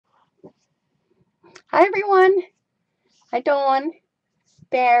Hi, everyone. Hi, Dawn,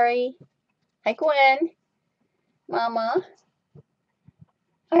 Barry. Hi, Gwen, Mama.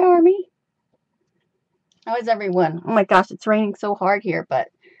 Hi, Army. How is everyone? Oh my gosh, it's raining so hard here, but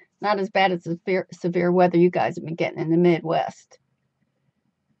not as bad as the severe weather you guys have been getting in the Midwest.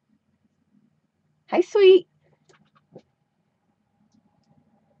 Hi, sweet.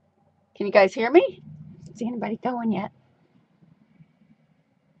 Can you guys hear me? Don't see anybody going yet.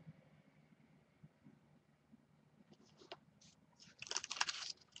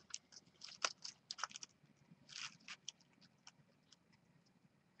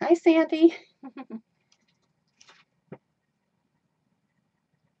 Hi, Sandy.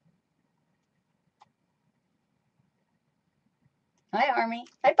 Hi, Army.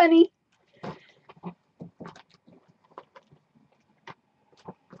 Hi, Bunny. I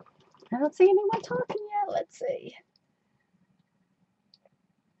don't see anyone talking yet. Let's see.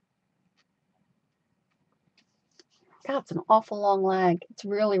 God, it's an awful long lag. It's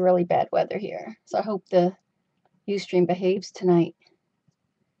really, really bad weather here. So I hope the Ustream behaves tonight.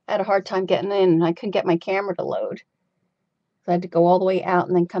 I had a hard time getting in, and I couldn't get my camera to load. So I had to go all the way out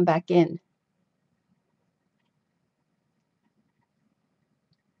and then come back in.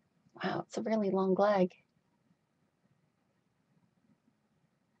 Wow, it's a really long lag.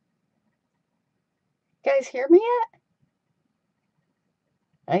 You guys hear me yet?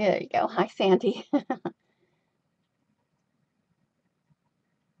 Oh, there you go. Hi, Sandy.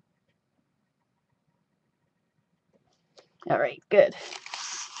 All right, good.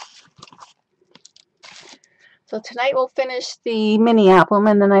 So tonight we'll finish the mini album,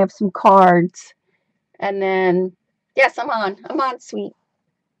 and then I have some cards. And then, yes, I'm on. I'm on, sweet.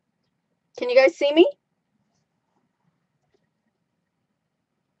 Can you guys see me?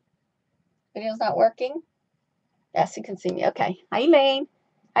 Video's not working? Yes, you can see me. Okay. Hi, Elaine.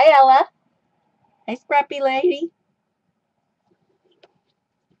 Hi, Ella. Hi, Scrappy Lady.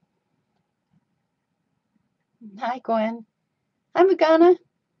 Hi, Gwen. Hi, Magana.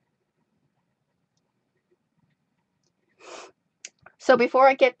 So before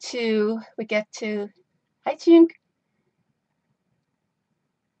we get to, hi, June.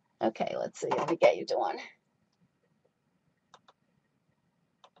 Okay, let's see. Let me get you, Dawn.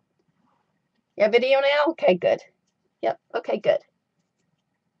 You have video now? Okay, good. Yep, okay, good.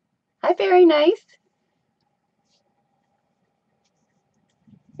 Hi, very nice.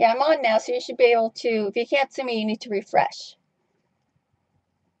 Yeah, I'm on now, so you should be able to, if you can't see me, you need to refresh.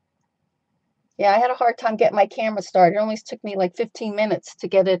 Yeah, I had a hard time getting my camera started. It almost took me like 15 minutes to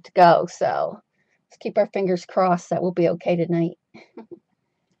get it to go, so let's keep our fingers crossed that we'll be okay tonight.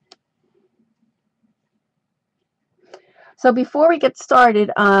 So before we get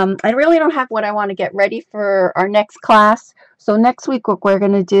started, I really don't have what I want to get ready for our next class. So next week what we're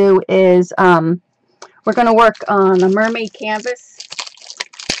going to do is we're going to work on a mermaid canvas.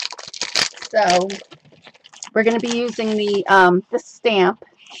 So we're going to be using the stamp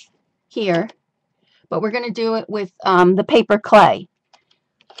here, but we're going to do it with the paper clay.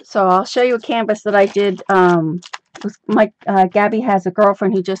 So I'll show you a canvas that I did. Gabby has a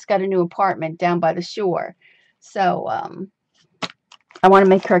girlfriend who just got a new apartment down by the shore. So I want to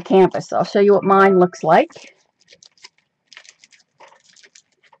make her a canvas. So I'll show you what mine looks like.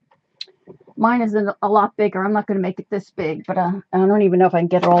 Mine is a lot bigger. I'm not going to make it this big, but I don't even know if I can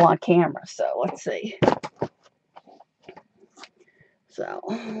get it all on camera. So let's see. So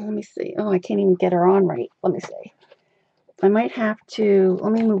let me see. Oh, I can't even get her on right. Let me see. I might have to,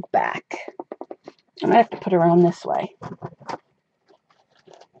 let me move back. I might have to put her on this way.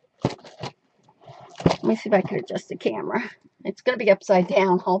 Let me see if I can adjust the camera. It's going to be upside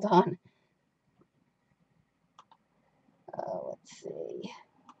down. Hold on. Let's see.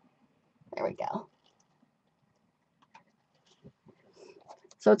 There we go.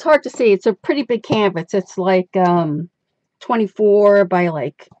 So it's hard to see. It's a pretty big canvas. It's like 24 by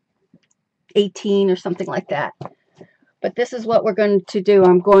like 18 or something like that. But this is what we're going to do.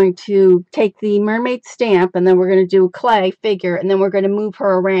 I'm going to take the mermaid stamp, and then we're going to do a clay figure, and then we're going to move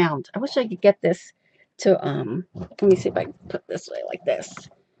her around. I wish I could get this to, let me see if I can put this way like this.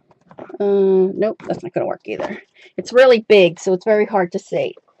 Nope, that's not going to work either. It's really big, so it's very hard to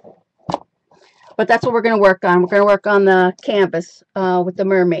see. But that's what we're going to work on. We're going to work on the canvas with the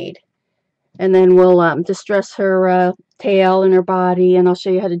mermaid. And then we'll distress her tail and her body, and I'll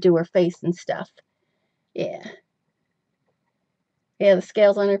show you how to do her face and stuff. Yeah. Yeah, the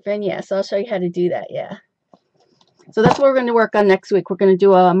scales on her fin. Yeah, so I'll show you how to do that. Yeah. So that's what we're going to work on next week. We're going to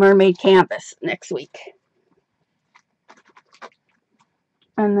do a mermaid canvas next week.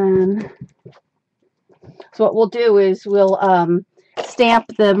 And then, so what we'll do is we'll stamp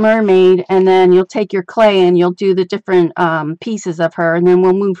the mermaid, and then you'll take your clay and you'll do the different pieces of her, and then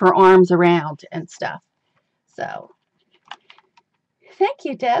we'll move her arms around and stuff. So, thank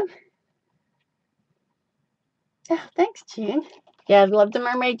you, Deb. Oh, thanks, June. Yeah, I love the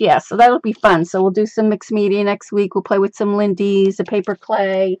mermaid. Yeah, so that'll be fun. So we'll do some mixed media next week. We'll play with some Lindy's, the paper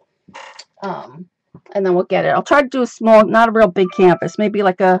clay, and then we'll get it. I'll try to do a small, not a real big canvas, maybe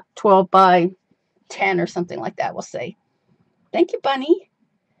like a 12 by 10 or something like that. We'll see. Thank you, Bunny.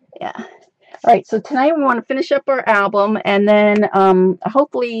 Yeah. All right, so tonight we want to finish up our album, and then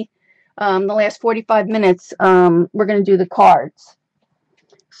hopefully the last 45 minutes we're going to do the cards.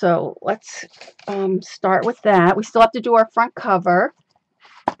 So let's start with that. We still have to do our front cover.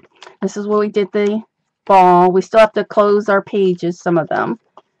 This is where we did the ball. We still have to close our pages, some of them.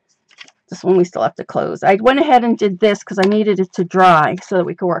 This one we still have to close. I went ahead and did this because I needed it to dry so that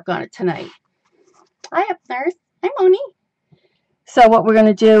we could work on it tonight. Hi, Nurse. Hi, Moni. So what we're going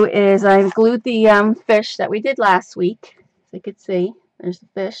to do is I glued the fish that we did last week. As you can see, there's the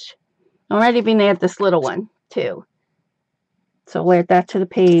fish. I'm already going to add this little one too. So we'll add that to the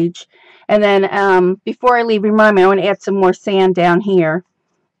page. And then before I leave, remind me, I want to add some more sand down here.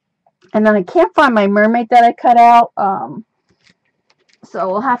 And then I can't find my mermaid that I cut out. So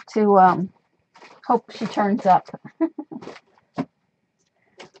we'll have to hope she turns up.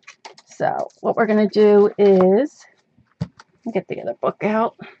 So what we're going to do is, get the other book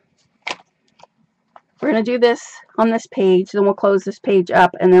out. We're going to do this on this page. Then we'll close this page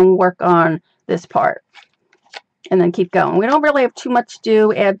up and then we'll work on this part. And then keep going. We don't really have too much to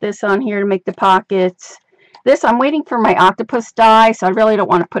do. Add this on here to make the pockets. This, I'm waiting for my octopus die, so I really don't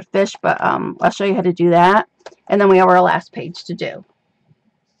want to put fish, but I'll show you how to do that. And then we have our last page to do.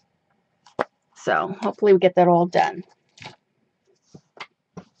 So hopefully we get that all done.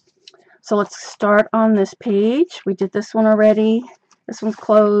 So let's start on this page. We did this one already. This one's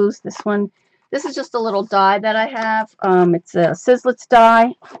closed. This one, this is just a little die that I have. It's a Sislets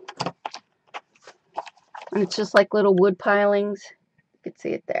die. And it's just like little wood pilings. You can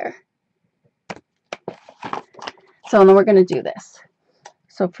see it there. So then we're going to do this.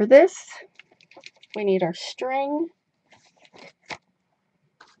 So for this, we need our string,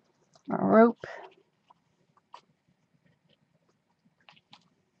 our rope,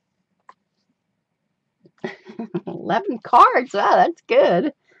 11 cards. Wow, that's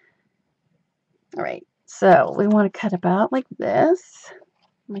good. All right. So we want to cut about like this.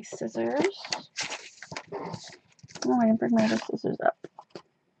 My scissors. Oh, I didn't bring my other scissors up.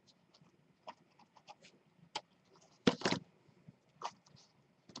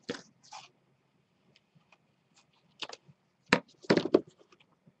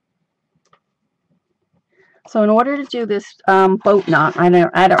 So in order to do this boat knot,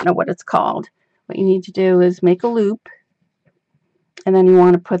 I don't know what it's called. What you need to do is make a loop, and then you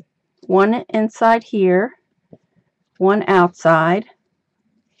want to put one inside here, one outside,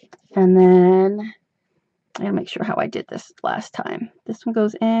 and then I gotta make sure how I did this last time. This one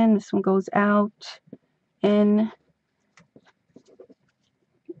goes in, this one goes out, in.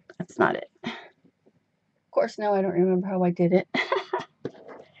 That's not it. Of course, now I don't remember how I did it.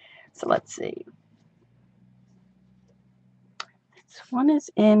 So let's see. This one is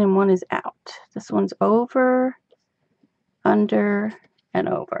in and one is out. This one's over, under, and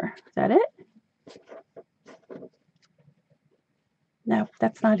over. Is that it? No,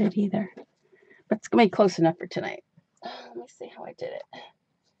 that's not it either. But it's going to be close enough for tonight. Let me see how I did it.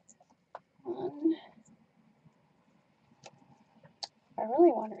 I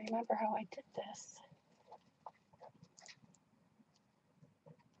really want to remember how I did this.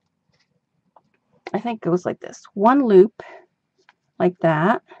 I think it goes like this. One loop, like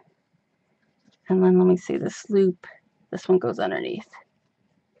that. And then let me see this loop. This one goes underneath.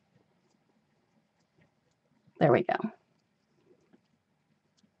 There we go.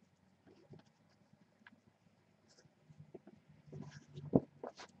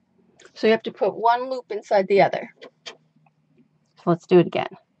 So you have to put one loop inside the other. So let's do it again.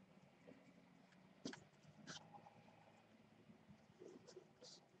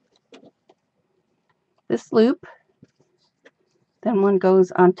 This loop, then one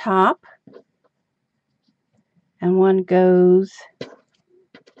goes on top, and one goes,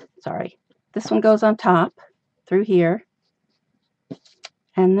 sorry, this one goes on top through here,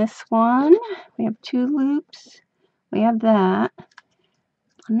 and this one, we have two loops, we have that.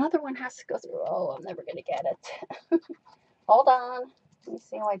 Another one has to go through. Oh, I'm never going to get it. Hold on. Let me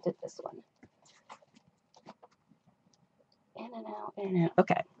see how I did this one. In and out, in and out.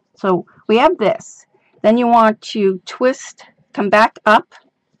 Okay, so we have this. Then you want to twist, come back up,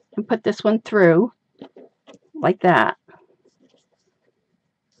 and put this one through like that.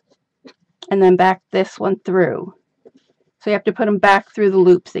 and then back this one through. So you have to put them back through the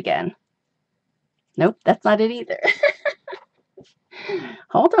loops again. Nope, that's not it either.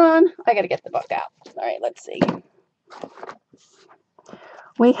 Hold on, I gotta get the book out. All right, let's see.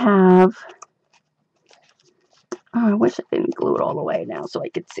 We have, oh, I wish I didn't glue it all the way now so I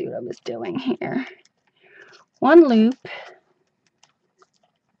could see what I was doing here. One loop,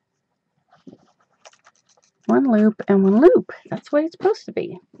 and one loop. That's what it's supposed to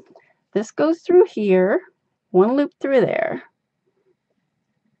be. This goes through here, one loop through there.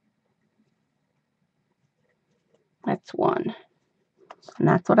 That's one. And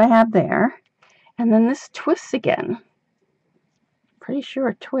that's what I have there. And then this twists again. Pretty sure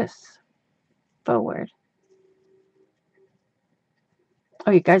it twists forward.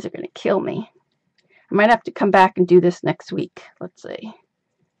 Oh, you guys are going to kill me. I might have to come back and do this next week. Let's see.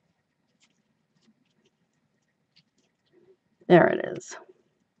 There it is.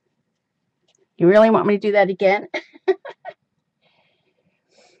 You really want me to do that again?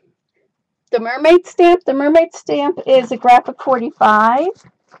 The mermaid stamp. The mermaid stamp is a graphic 45.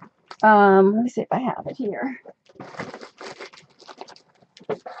 Let me see if I have it here.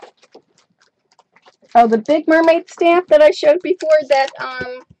 Oh, the big mermaid stamp that I showed before, that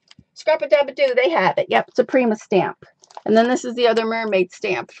Scrap-a-Dab-a-Doo, they have it. Yep, it's a Prima stamp. And then this is the other mermaid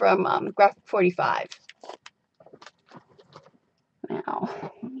stamp from graphic 45. Now,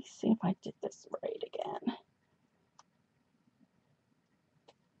 let me see if I did this right again.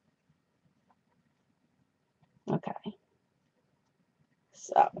 Okay.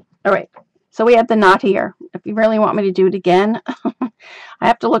 So, all right. So we have the knot here. If you really want me to do it again, I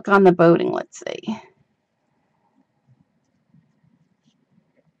have to look on the boating. Let's see.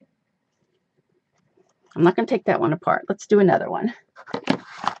 I'm not going to take that one apart. Let's do another one. In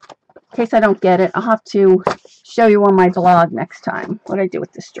case I don't get it, I'll have to show you on my blog next time what I do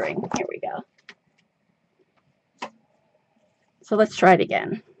with the string. Here we go. So let's try it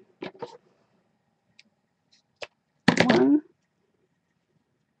again. One.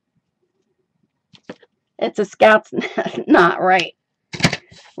 It's a Scout's knot, right?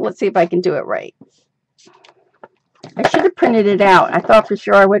 Let's see if I can do it right. I should have printed it out. I thought for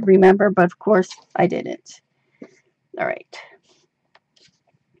sure I would remember, but of course I didn't. All right.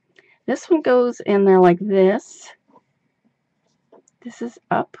 This one goes in there like this. This is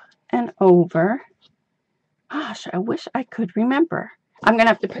up and over. Gosh, I wish I could remember. I'm going to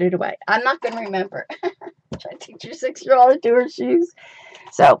have to put it away. I'm not going to remember. Try to teach your 6-year-old to do her shoes.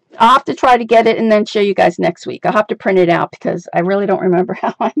 So I'll have to try to get it and then show you guys next week. I'll have to print it out because I really don't remember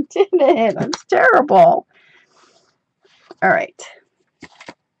how I did it. It's terrible. All right.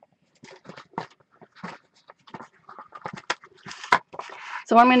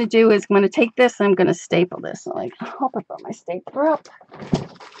 So what I'm going to do is I'm going to take this and I'm going to staple this. So like, I hope I put my stapler up.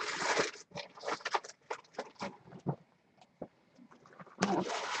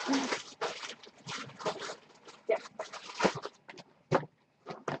 Yeah.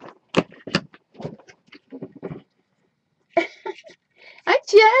 Hi,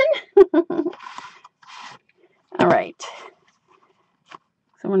 Jen. All right.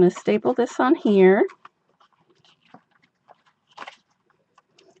 So I'm going to staple this on here.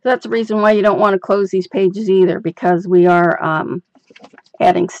 That's the reason why you don't want to close these pages either, because we are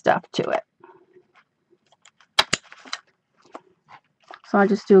adding stuff to it. So I'll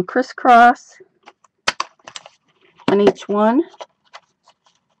just do a crisscross on each one.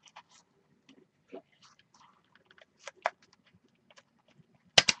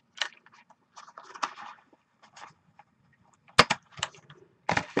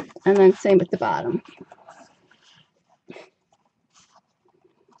 And then same at the bottom.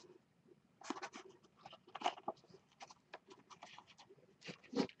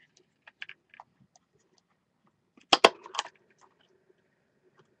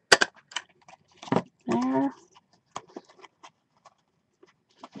 There.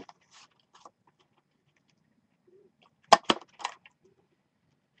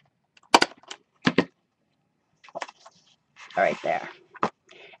 All right, there.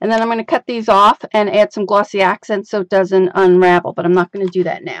 And then I'm going to cut these off and add some glossy accents so it doesn't unravel, but I'm not going to do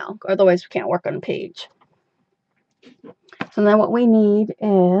that now. Otherwise, we can't work on the page. So then what we need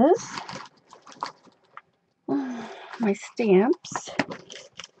is my stamps.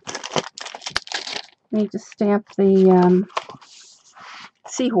 I need to stamp the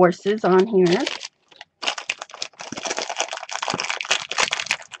seahorses on here.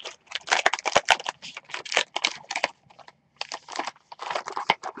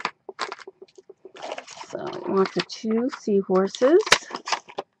 So we want the 2 seahorses.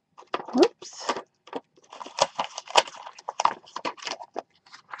 Whoops.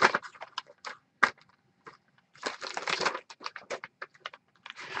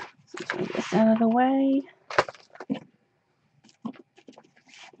 this out of the way.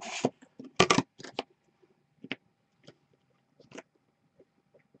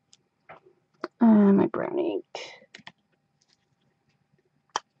 My brown ink.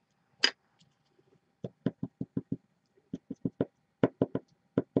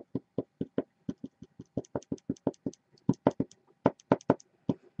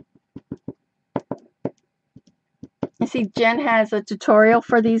 I see Jen has a tutorial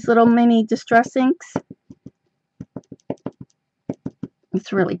for these little mini distress inks.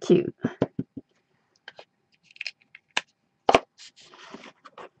 It's really cute.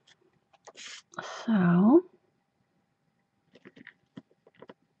 So,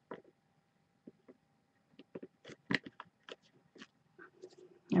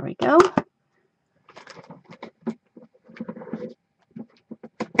 there we go.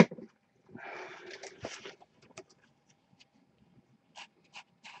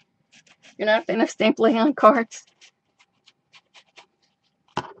 You're not a fan of stapling on cards?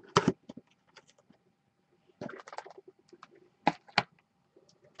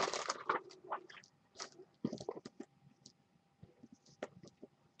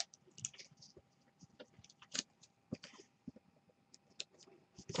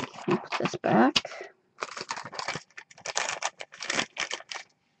 I'll put this back.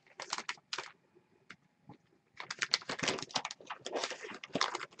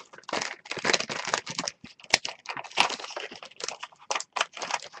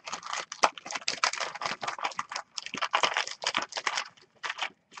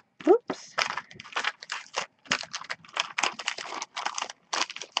 Oops.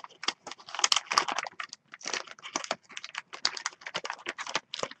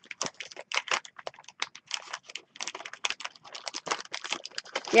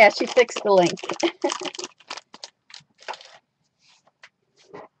 Yeah, she fixed the link.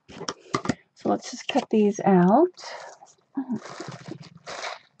 So let's just cut these out.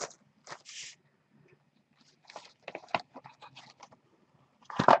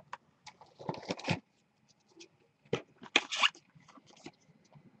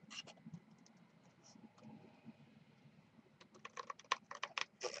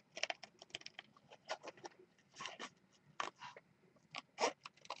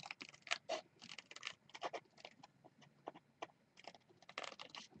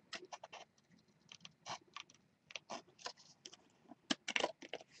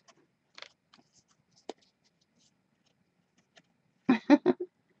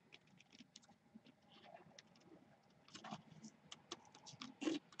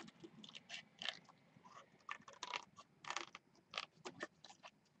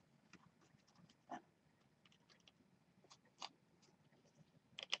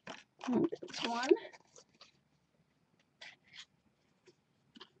 This one.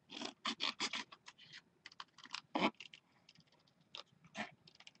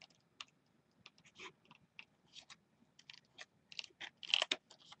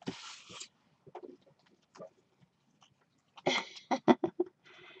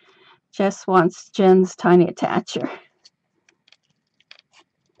 Jess wants Jen's tiny attacher.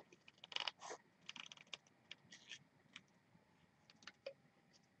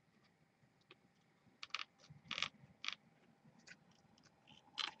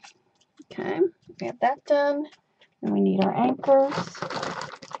 Okay, we have that done. And we need our anchors.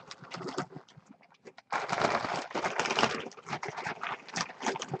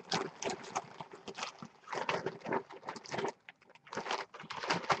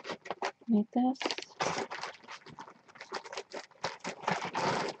 Need this.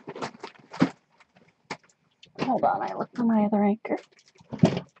 Hold on, I looked for my other anchor.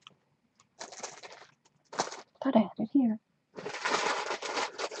 Thought I had it here.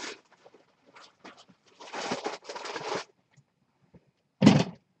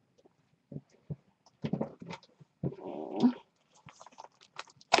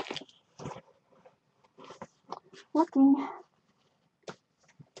 Looking.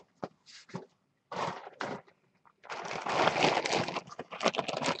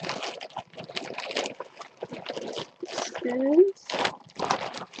 Is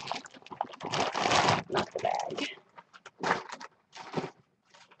not the bag.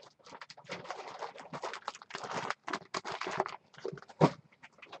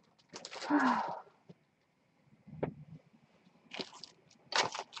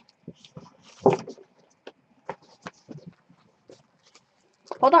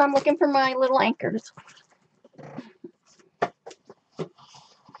 Hold on, I'm looking for my little anchors.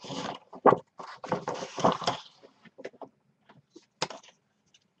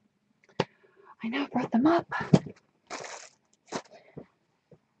 I know I brought them up.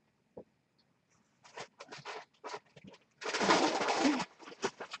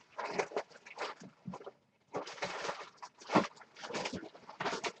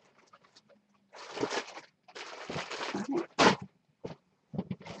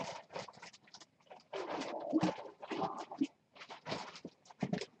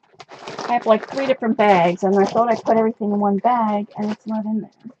 I have like 3 different bags, and I thought I put everything in one bag, and it's not in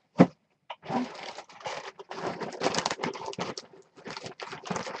there.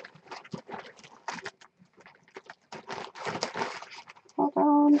 Hold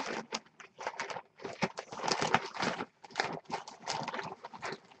on.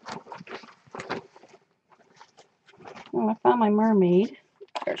 Oh, I found my mermaid.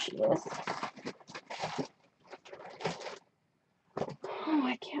 There she is. Oh,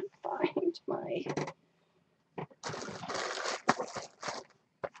 I can't find my...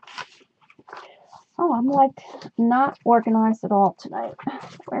 Oh, I'm like not organized at all tonight.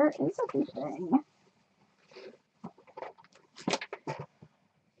 Where is everything?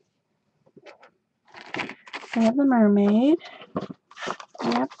 We have the mermaid.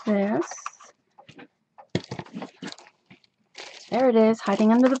 We have this. There it is,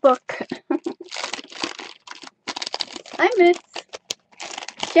 hiding under the book. Hi, Miss.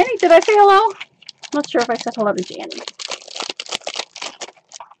 Jenny, did I say hello? I'm not sure if I said hello to Jenny.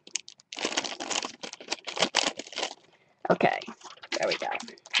 Okay, there we go.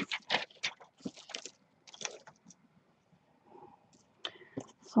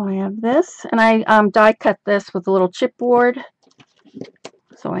 So I have this, and I die cut this with a little chipboard.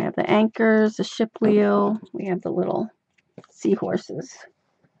 So I have the anchors, the ship wheel. We have the little seahorses.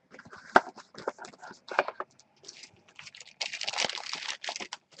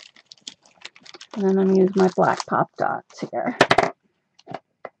 And then I'm going to use my black pop dots here.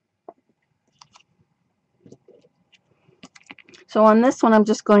 So on this one, I'm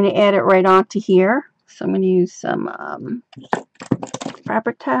just going to add it right onto here. So I'm going to use some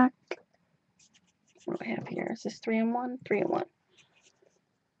fabric tack. What do I have here? Is this 3-in-1? 3-in-1.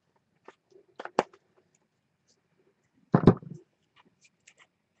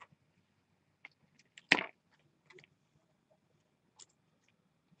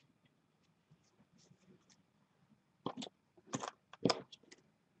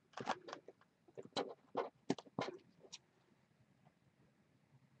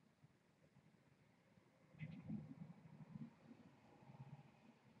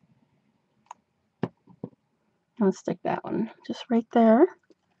 I'll stick that one just right there.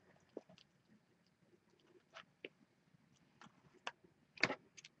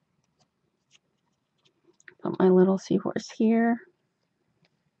 Put my little seahorse here.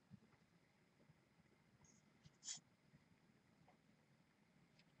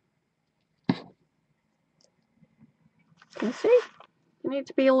 Can you see? You need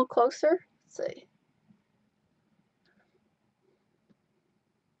to be a little closer. Let's see.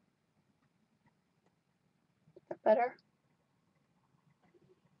 Better.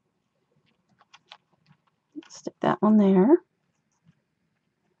 Stick that one there.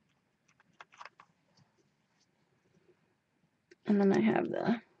 And then I have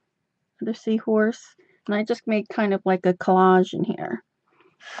the other seahorse. And I just made kind of like a collage in here.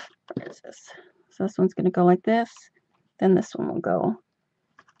 Where is this? So this one's going to go like this. Then this one will go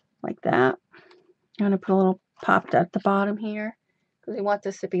like that. I'm going to put a little pop at the bottom here because we want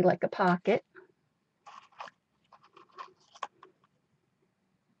this to be like a pocket.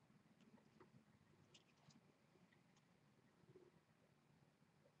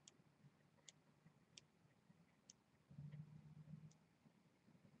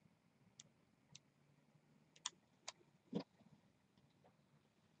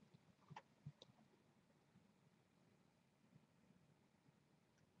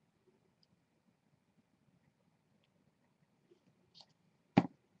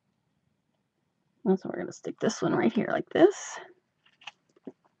 So we're going to stick this one right here like this.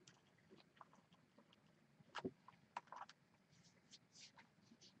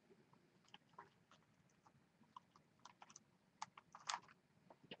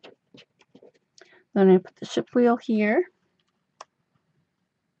 Then I'm going to put the ship wheel here.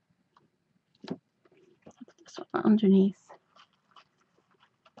 Put this one underneath.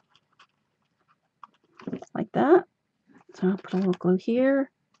 Like that. So I'll put a little glue here.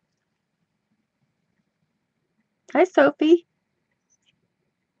 Hi, Sophie.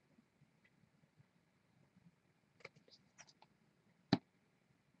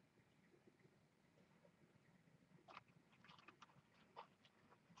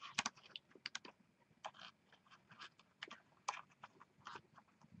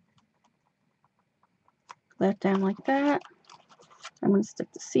 That down like that. I'm going to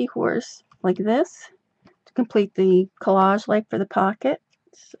stick the seahorse like this to complete the collage like for the pocket.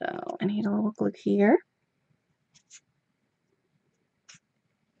 So I need a little glue here.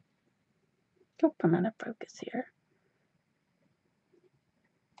 Oh, I'm out of focus here.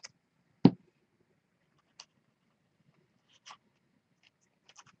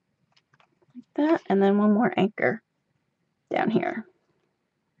 and then one more anchor down here,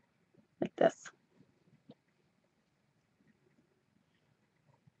 like this.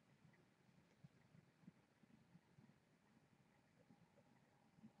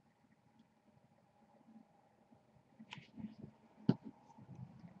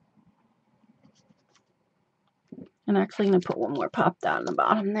 And actually I'm going to put one more pop down the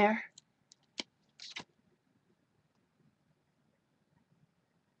bottom there.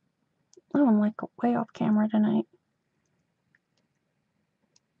 Oh, I'm like way off camera tonight.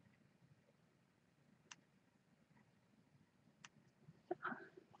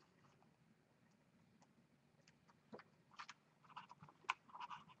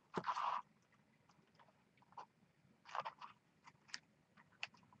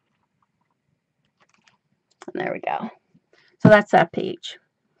 And there we go. So that's that page.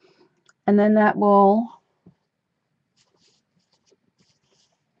 And then that will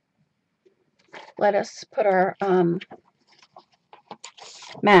let us put our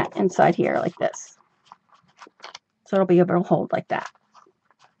mat inside here like this. So it'll be able to hold like that.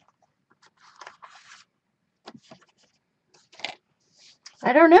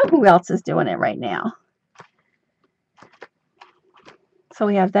 I don't know who else is doing it right now. So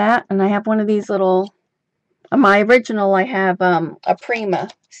we have that, and I have one of these little, my original, I have a Prima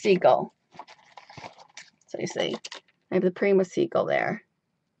seagull. So you see, I have the Prima seagull there.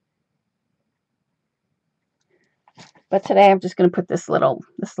 But today I'm just going to put this little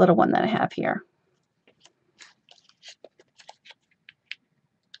one that I have here.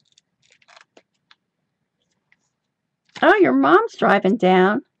 Oh, your mom's driving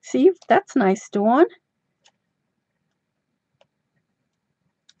down. See, that's nice, Dawn.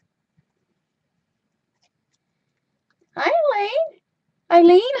 Hi, Elaine.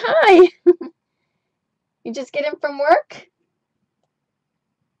 Eileen, hi. You just get in from work?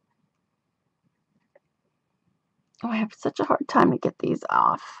 Oh, I have such a hard time to get these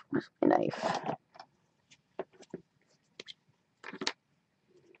off with my knife.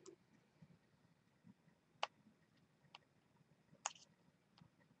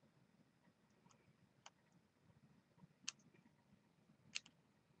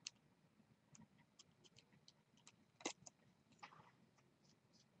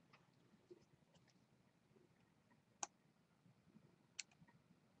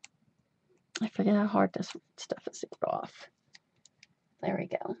 I forget how hard this stuff is to get off. There we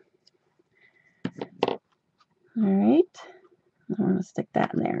go. All right. I'm going to stick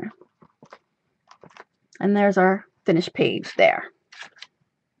that in there. And there's our finished page there.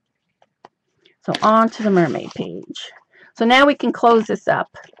 So on to the mermaid page. So now we can close this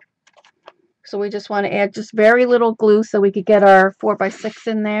up. So we just want to add just very little glue so we could get our 4x6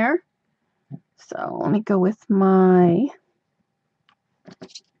 in there. So let me go with my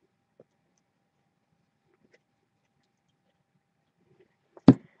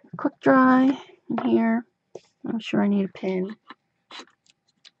quick dry in here. I'm sure I need a pin.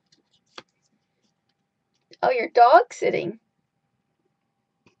 Oh, your dog's sitting.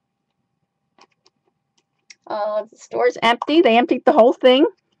 The store's empty. They emptied the whole thing.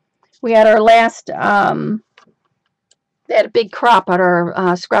 We had our last, they had a big crop at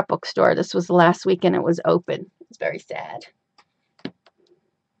our scrapbook store. This was the last weekend it was open. It's very sad.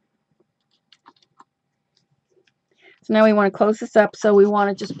 So now we want to close this up. So we want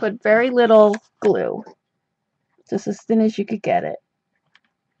to just put very little glue. Just as thin as you could get it.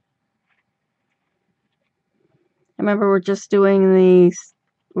 Remember, we're just doing these,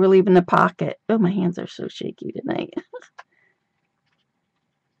 we're leaving the pocket. Oh, my hands are so shaky tonight.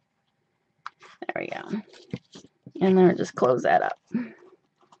 There we go. And then we'll just close that up.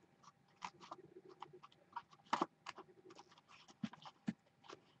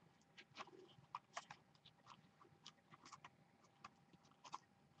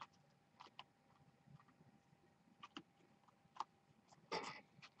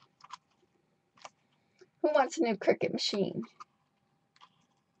 Who wants a new Cricut machine?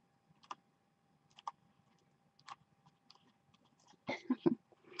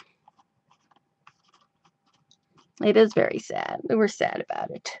 It is very sad. We were sad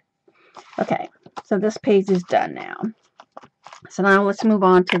about it. Okay, so this page is done now. So now let's move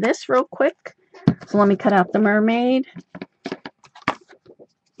on to this real quick. So let me cut out the mermaid.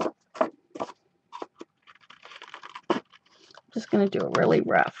 Just going to do it really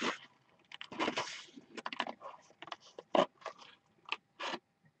rough.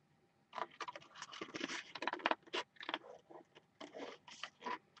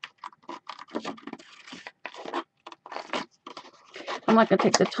 I'm not going to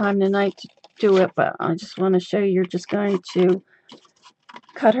take the time tonight to do it, but I just want to show you, you're just going to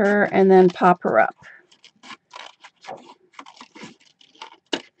cut her and then pop her up.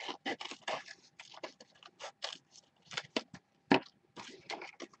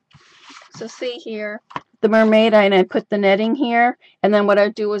 So see here, the mermaid, and I put the netting here, and then what I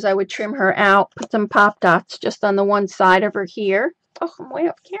would do is I would trim her out, put some pop dots just on the one side of her here. Oh, I'm way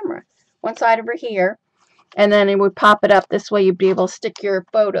off camera. One side of her here, and then it would pop it up. This way you'd be able to stick your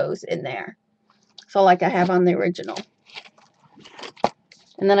photos in there. So like I have on the original.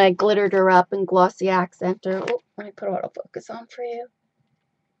 And then I glittered her up and glossy accent her. Oh, let me put autofocus on for you.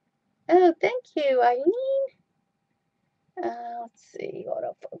 Oh, thank you, Eileen. Let's see,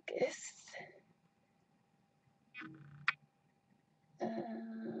 autofocus.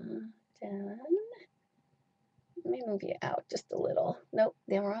 Done. Let me move you out just a little. Nope,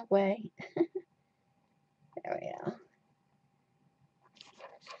 the wrong way. There we go.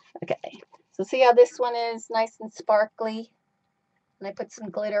 Okay, so see how this one is nice and sparkly? And I put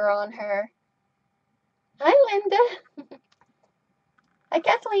some glitter on her. Hi, Linda. Hi,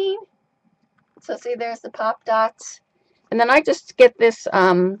 Kathleen. So see, there's the pop dots. And then I just get this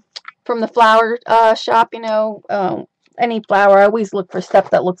from the flower shop, you know, any flower. I always look for stuff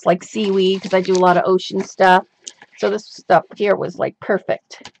that looks like seaweed because I do a lot of ocean stuff. So this stuff here was like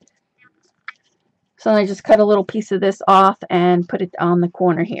perfect. So then I just cut a little piece of this off and put it on the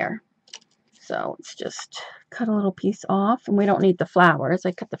corner here. So it's just cut a little piece off, and we don't need the flowers.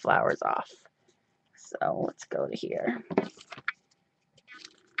 I cut the flowers off. So let's go to here.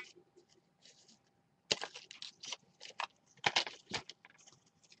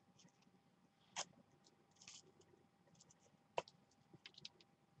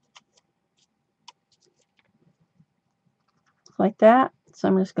 Like that. So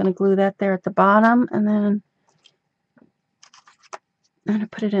I'm just going to glue that there at the bottom, and then I'm going to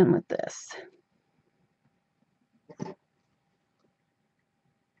put it in with this.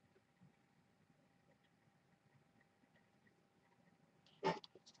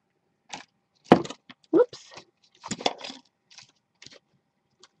 Whoops.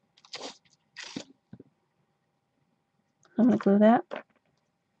 I'm going to glue that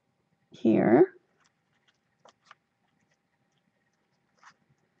here.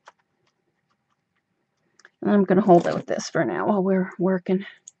 And I'm going to hold it with this for now while we're working.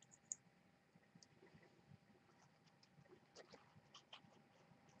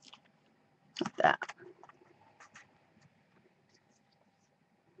 Like that.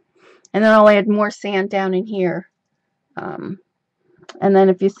 And then I'll add more sand down in here. And then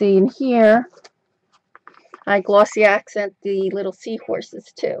if you see in here, I glossy accent the little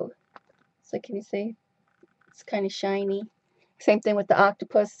seahorses too. So can you see? It's kind of shiny. Same thing with the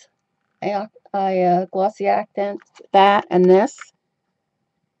octopus. I glossy accent that and this.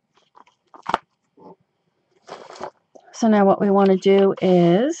 So now what we want to do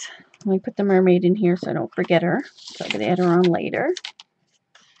is, let me put the mermaid in here so I don't forget her. So I'm going to add her on later.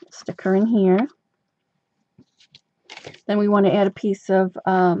 Stick her in here. Then we want to add a piece of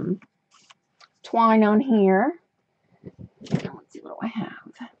twine on here. Let's see what do I have.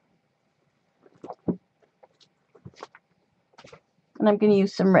 And I'm going to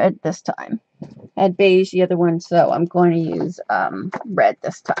use some red this time. I had beige the other one, so I'm going to use red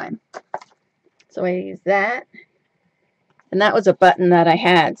this time. So I use that. And that was a button that I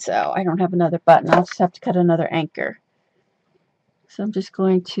had, so I don't have another button. I'll just have to cut another anchor. So I'm just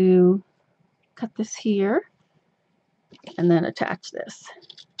going to cut this here and then attach this.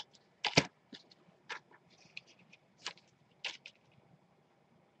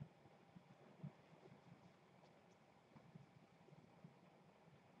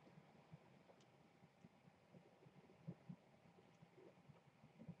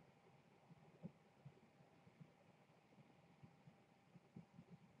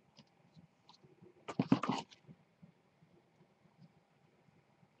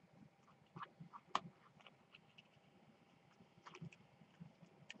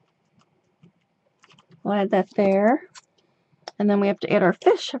 We'll add that there. And then we have to add our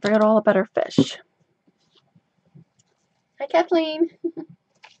fish. I forgot all about our fish. Hi, Kathleen.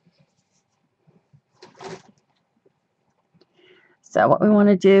 So what we want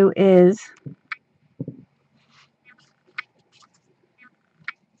to do is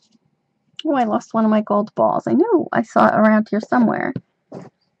oh, I lost one of my gold balls. I knew I saw it around here somewhere.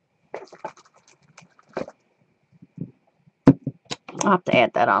 I'll have to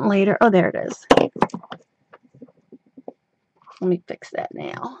add that on later. Oh, there it is. Let me fix that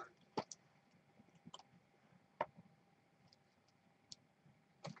now.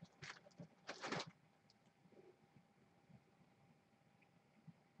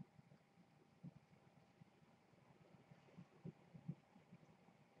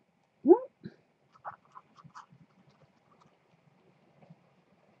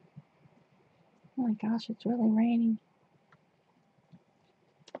 Oh my gosh, it's really raining.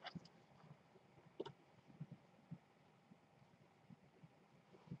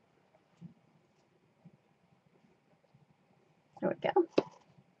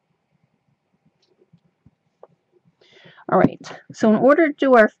 All right, so in order to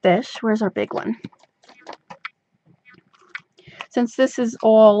do our fish, where's our big one? Since this is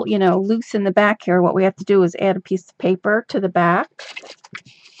all, you know, loose in the back here, what we have to do is add a piece of paper to the back.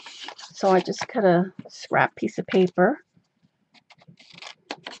 So I just cut a scrap piece of paper.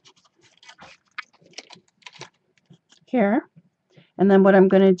 Here. And then what I'm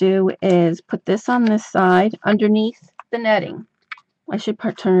going to do is put this on this side underneath the netting. I should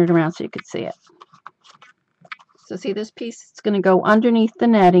turn it around so you could see it. So see this piece? It's going to go underneath the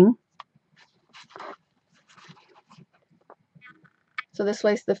netting. So this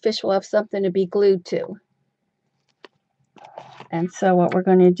way the fish will have something to be glued to. And so what we're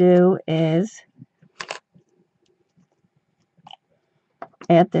going to do is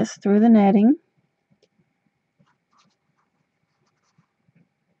add this through the netting.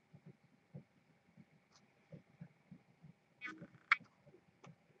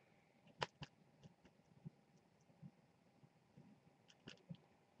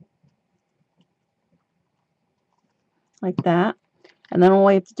 Like that. And then all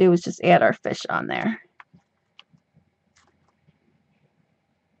we have to do is just add our fish on there.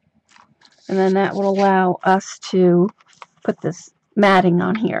 And then that will allow us to put this matting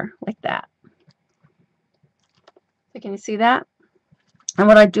on here like that. So can you see that? And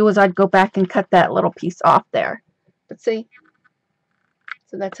what I'd do is I'd go back and cut that little piece off there. But see?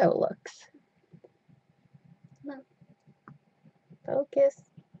 So that's how it looks. Come on. Focus.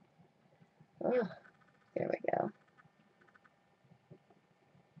 Oh, there we go.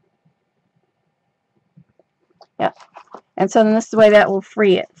 Yep. And so then this is the way that will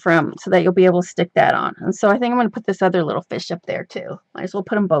free it from, so that you'll be able to stick that on. And so I think I'm going to put this other little fish up there too. Might as well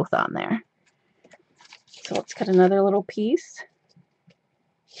put them both on there. So let's cut another little piece.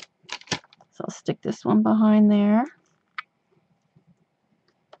 So I'll stick this one behind there.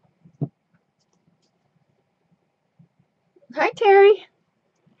 Hi, Terry.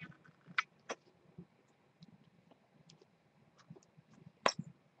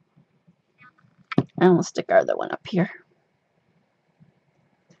 And we'll stick our other one up here.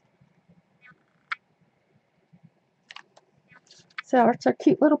 So it's our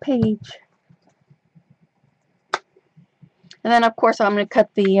cute little page. And then, of course, I'm going to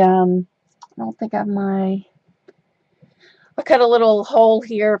cut the, I don't think I have my, I'll cut a little hole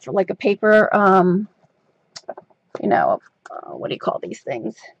here for like a paper, you know, what do you call these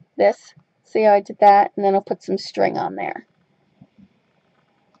things? This. See how I did that? And then I'll put some string on there.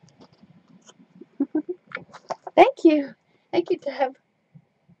 Thank you. Thank you, Deb.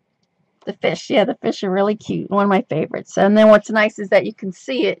 The fish. Yeah, the fish are really cute. One of my favorites. And then what's nice is that you can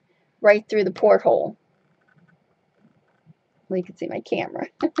see it right through the porthole. Well, you can see my camera.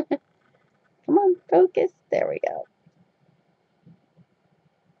 Come on, focus. There we go.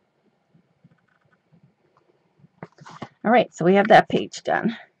 All right, so we have that page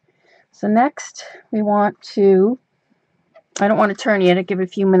done. So next we want to, I don't want to turn yet, I'll give it a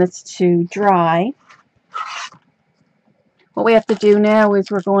few minutes to dry. What we have to do now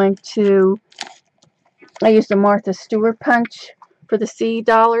is we're going to, I used a Martha Stewart punch for the C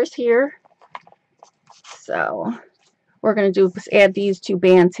dollars here. So we're going to do is add these two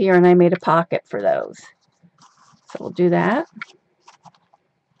bands here, and I made a pocket for those. So we'll do that.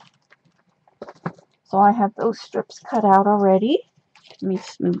 So I have those strips cut out already. Let me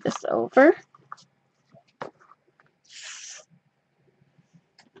smooth this over.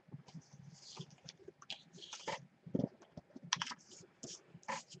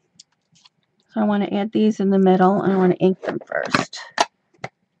 So I want to add these in the middle, and I want to ink them first.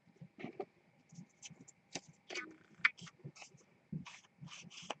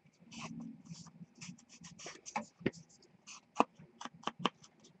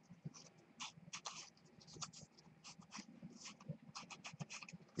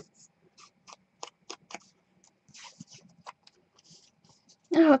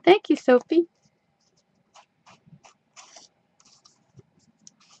 Oh, thank you, Sophie.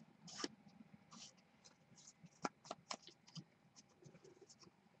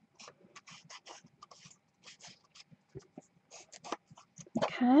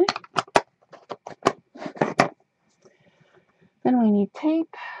 Okay. Then we need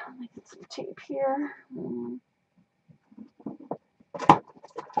tape. Let me get some tape here.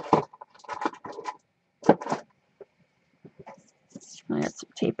 I got some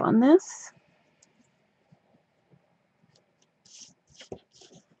tape on this.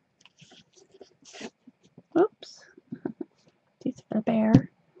 Oops. These for the bear.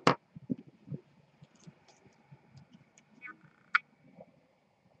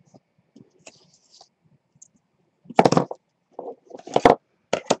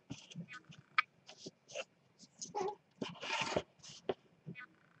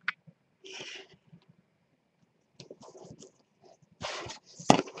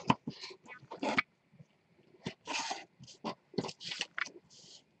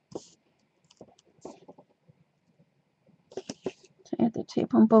 the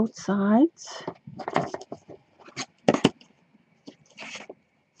tape on both sides.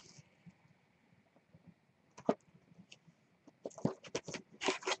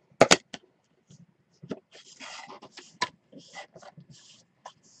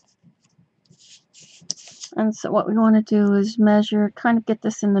 And so what we want to do is measure, kind of get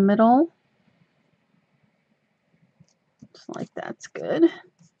this in the middle. Just like that's good.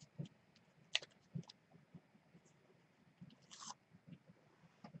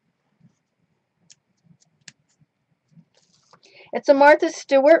 It's a Martha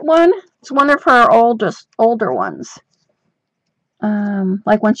Stewart one. It's one of her older ones.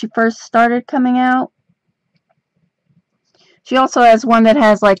 Like when she first started coming out. She also has one that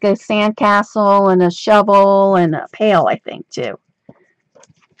has like a sandcastle and a shovel and a pail, I think, too.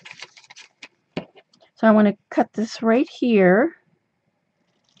 So I want to cut this right here.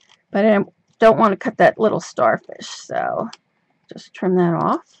 But I don't want to cut that little starfish, so just trim that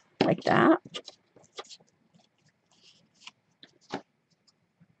off like that.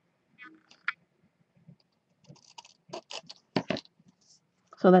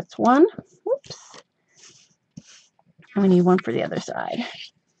 So that's one. Whoops. And we need one for the other side.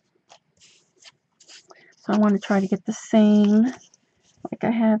 So I want to try to get the same like I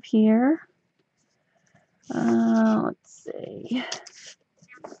have here. Let's see.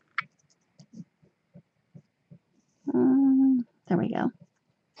 There we go.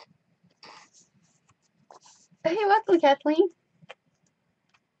 Hey, welcome, Kathleen.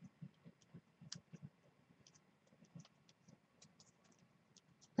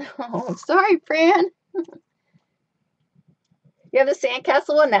 Oh, sorry, Fran. You have the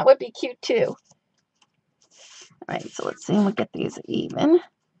sandcastle one? That would be cute, too. All right, so let's see. We'll get these even.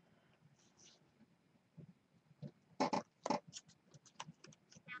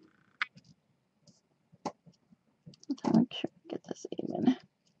 Make sure we get this even.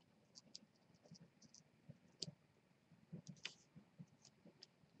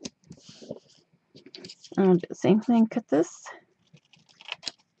 I'll do the same thing. Cut this.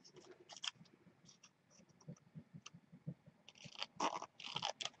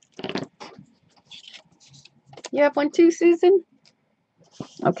 You have one too, Susan?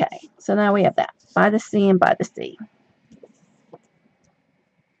 Okay, so now we have that. By the sea and by the sea.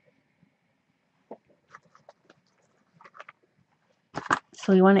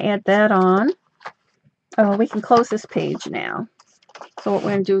 So you want to add that on. Oh, we can close this page now. So what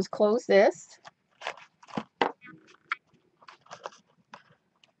we're going to do is close this.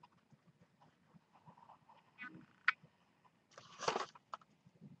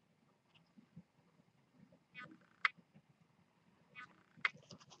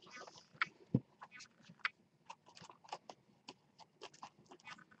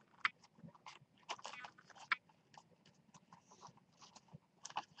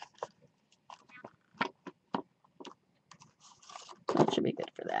 That should be good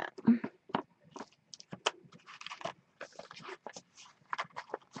for that.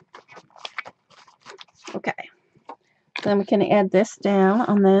 Okay. Then we can add this down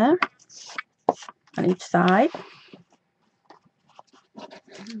on there, on each side.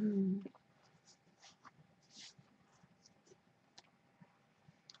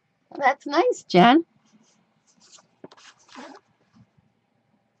 That's nice, Jen.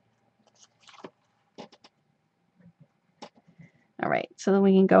 All right, so then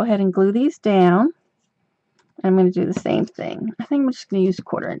we can go ahead and glue these down. I'm going to do the same thing. I think I'm just going to use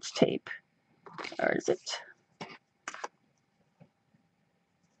 1/4 inch tape. Or is it?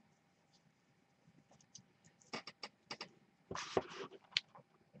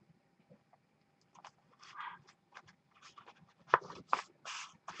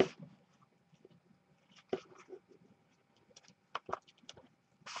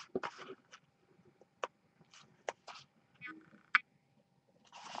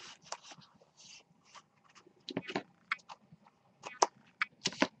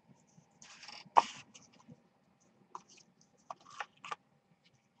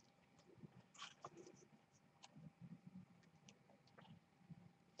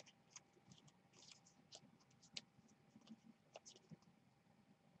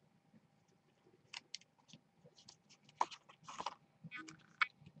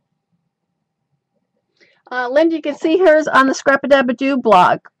 Linda, you can see hers on the Scrap-a-Dab-a-Doo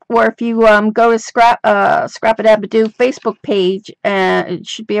blog, or if you go to Scrap-a-Dab-a-Doo Facebook page, you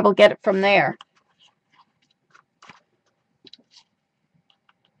should be able to get it from there.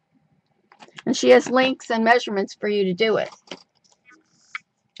 And she has links and measurements for you to do it.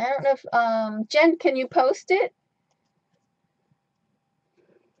 I don't know if, Jen, can you post it?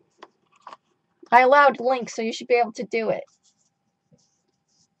 I allowed links, so you should be able to do it.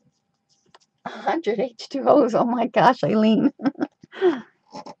 100 H2Os. Oh my gosh, Eileen.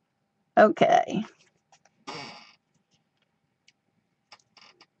 Okay.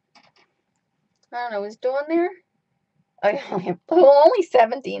 I don't know, is Dawn there? I only have only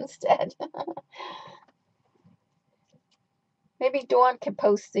 70 instead. Maybe Dawn can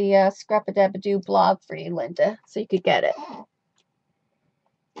post the Scrap-a-Dab-a-Doo blog for you, Linda, so you could get it.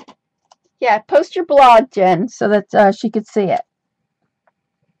 Yeah, post your blog, Jen, so that she could see it.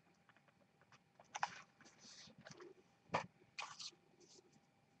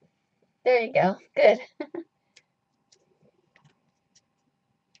 There you go. Good.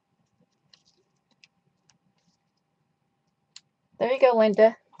 There you go,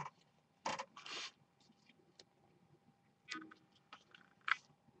 Linda.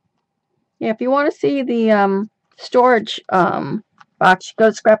 Yeah, if you want to see the storage box, you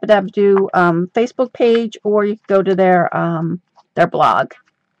go to Scrap-a-Dab-a-Doo Facebook page, or you can go to their blog.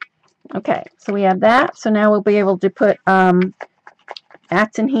 Okay, so we have that. So now we'll be able to put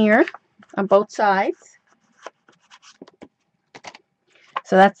mats in here on both sides.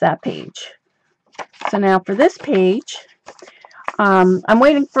 So that's that page. So now for this page, I'm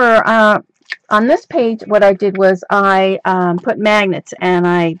waiting for, on this page, what I did was I put magnets, and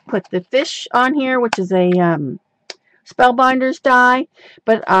I put the fish on here, which is a Spellbinders die,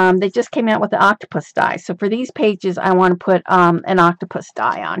 but they just came out with the octopus die. So for these pages, I want to put an octopus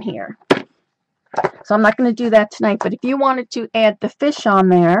die on here. So I'm not going to do that tonight, but if you wanted to add the fish on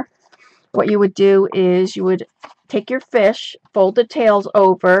there, what you would do is you would take your fish, fold the tails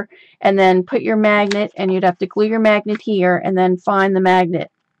over, and then put your magnet, and you'd have to glue your magnet here and then find the magnet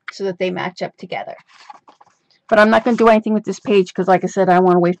so that they match up together. But I'm not going to do anything with this page because, like I said, I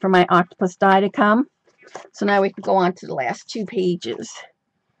want to wait for my octopus die to come. So now we can go on to the last two pages.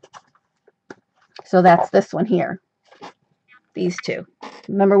 So that's this one here. These two.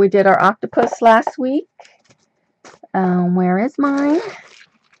 Remember we did our octopus last week? Where is mine?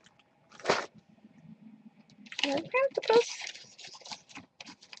 Where's the octopus?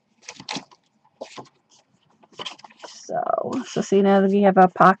 So see, now that we have a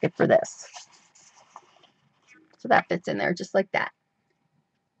pocket for this. So that fits in there just like that.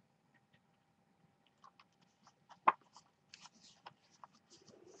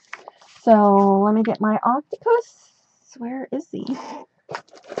 So let me get my octopus. Where is he?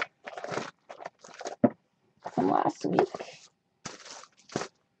 From last week.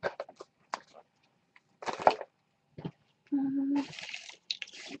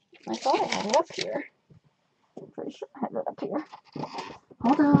 I thought I had it up here. I'm pretty sure I had it up here.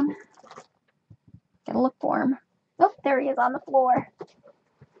 Hold on. Gotta look for him. Oh, there he is on the floor.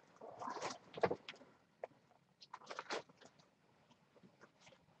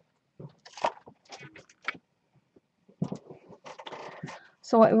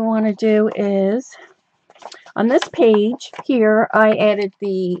 So what we want to do is, on this page here, I added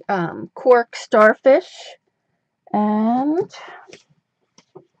the cork starfish, and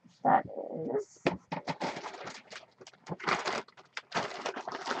that is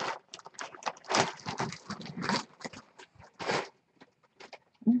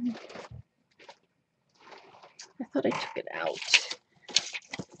I thought I took it out.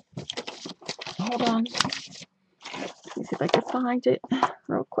 Hold on. Let me see if I can find it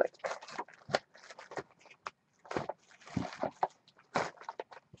real quick.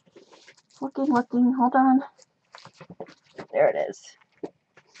 Looking, hold on. There it is.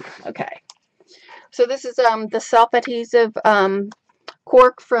 Okay. So this is the self-adhesive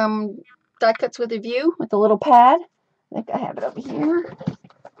cork from Die Cuts with a View with a little pad. I think I have it over here.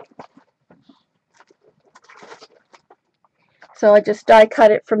 So I just die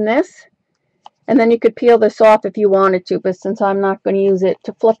cut it from this. And then you could peel this off if you wanted to, but since I'm not going to use it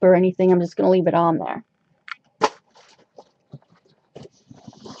to flip or anything, I'm just going to leave it on there.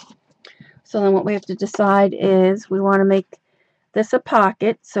 So then what we have to decide is we want to make this a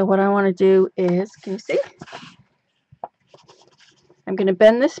pocket. So what I want to do is, can you see? I'm going to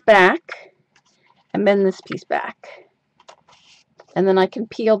bend this back and bend this piece back. And then I can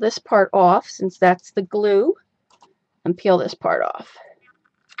peel this part off since that's the glue, and peel this part off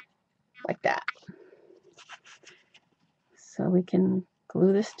like that. So we can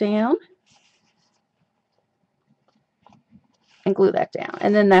glue this down and glue that down.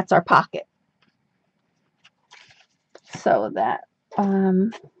 And then that's our pocket. So that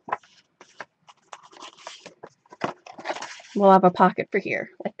we'll have a pocket for here,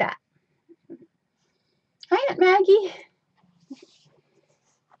 like that. Hi, Aunt Maggie.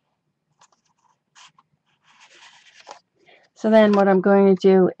 So then what I'm going to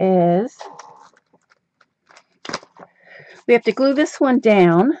do is we have to glue this one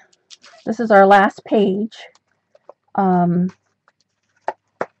down. This is our last page. But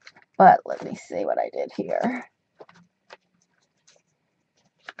let me see what I did here.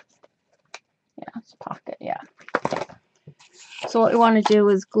 Yeah, it's a pocket, yeah. So what we want to do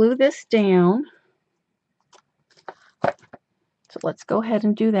is glue this down. So let's go ahead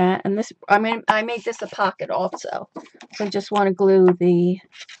and do that. And this, I made this a pocket also. So I just want to glue the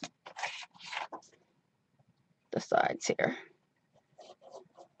sides here.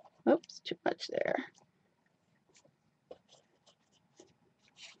 Oops, too much there.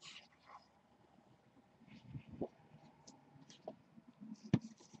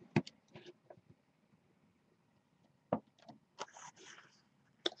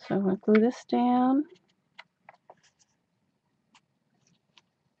 So I'm going to glue this down.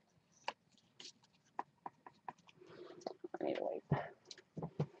 I need to wipe.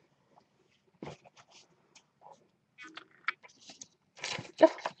 Oh,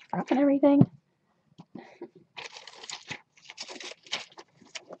 dropping everything.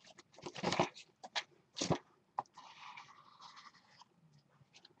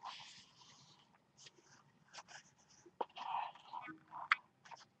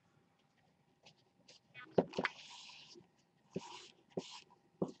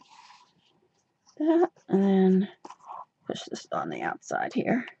 That, and then push this on the outside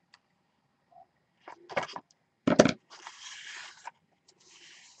here.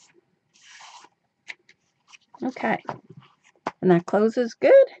 Okay, and that closes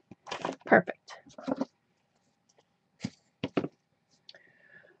good. Perfect.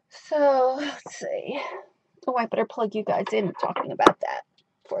 So let's see. Oh, I better plug you guys in talking about that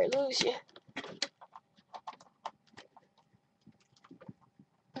before I lose you.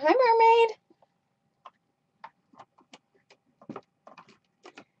 Hi, mermaid.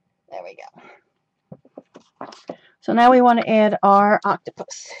 There we go. So now we want to add our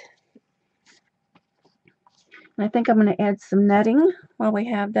octopus. And I think I'm going to add some netting while we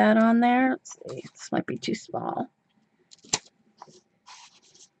have that on there. Let's see. This might be too small.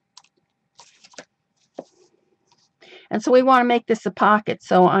 And so we want to make this a pocket.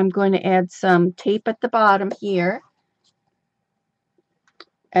 So I'm going to add some tape at the bottom here.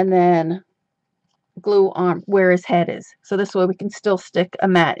 And then glue on where his head is. So this way we can still stick a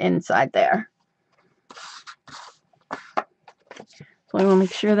mat inside there. So we want to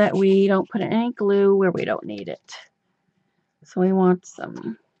make sure that we don't put any glue where we don't need it. So we want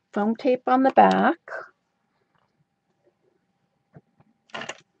some foam tape on the back.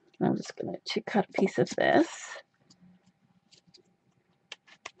 I'm just going to cut a piece of this.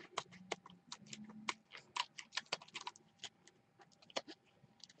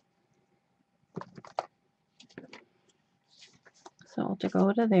 So I'll just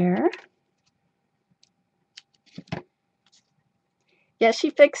go to there. Yeah, she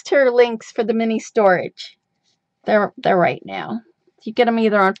fixed her links for the mini storage. They're right now. You get them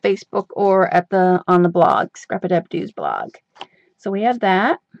either on Facebook or at on the blog, Scrap-A-Dub-Do's blog. So we have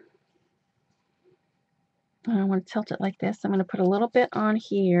that. I want to tilt it like this. I'm going to put a little bit on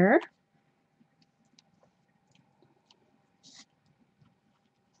here.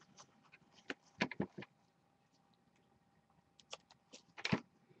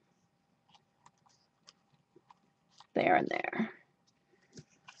 There and there.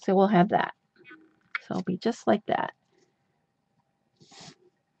 So we'll have that. So it'll be just like that.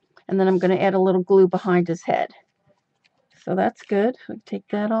 And then I'm going to add a little glue behind his head. So that's good. We take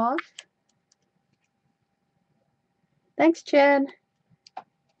that off. Thanks, Jen.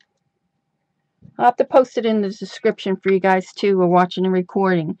 I'll have to post it in the description for you guys too who are watching the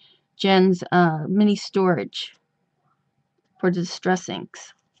recording. Jen's mini storage for distress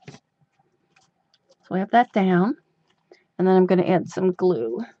inks. So we have that down. And then I'm going to add some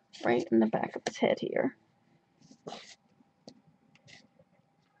glue right in the back of his head here.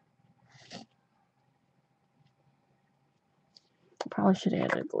 Probably should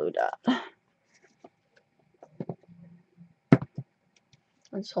add a glue dot.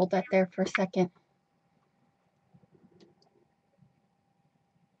 Let's hold that there for a second.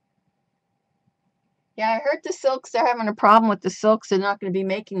 Yeah, I heard the silks, they're having a problem with the silks. They're not going to be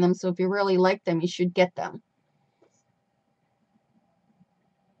making them. So if you really like them, you should get them.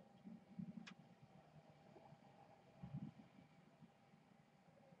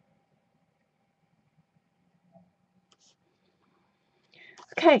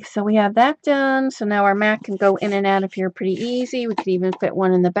 Okay, so we have that done. So now our mat can go in and out of here pretty easy. We could even fit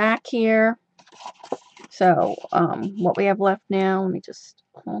one in the back here. So what we have left now, let me just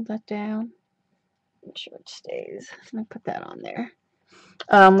hold that down. Make sure it stays. I'm going to put that on there.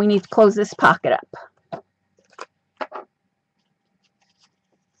 We need to close this pocket up.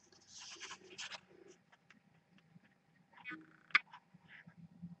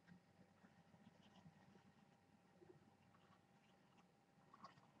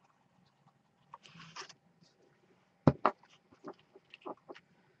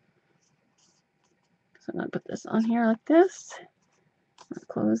 I'm going to put this on here like this.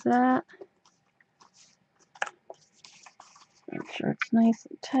 Close that. Make sure it's nice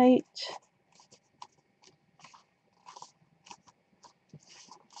and tight.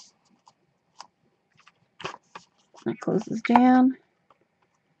 That closes down.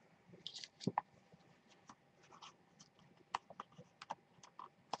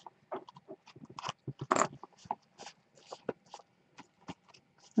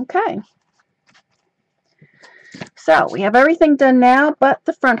 Okay. So we have everything done now but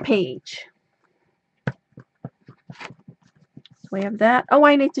the front page. So we have that. Oh,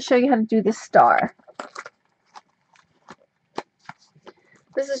 I need to show you how to do this star.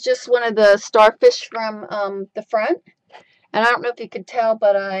 This is just one of the starfish from the front. And I don't know if you could tell,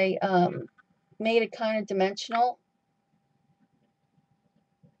 but I made it kind of dimensional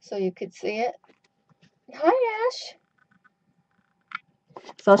so you could see it. Hi, Ash.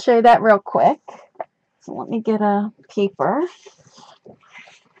 So I'll show you that real quick. So let me get a paper.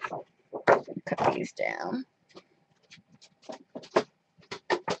 Cut these down.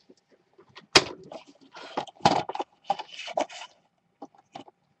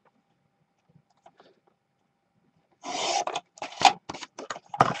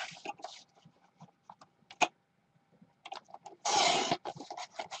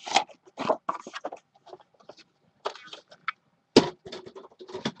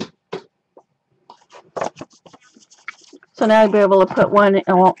 So now you'll be able to put one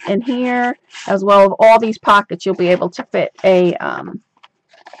in here, as well as all these pockets. You'll be able to fit a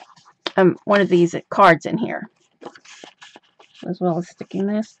one of these cards in here, as well as sticking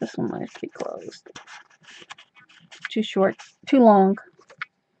this. This one might have to be closed. Too short, too long.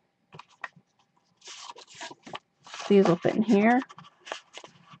 These will fit in here,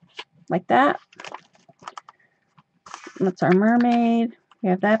 like that. That's our mermaid. We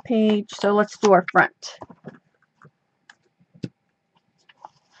have that page. So let's do our front.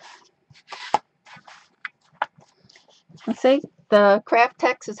 Let's see, the craft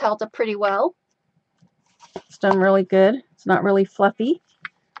text is held up pretty well. It's done really good. It's not really fluffy,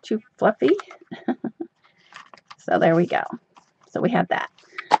 too fluffy. So there we go. So we have that.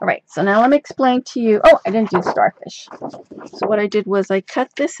 All right, so now let me explain to you. Oh, I didn't do starfish. So what I did was I cut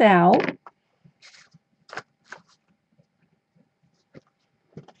this out.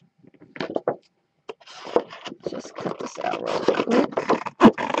 Just cut this out real quick.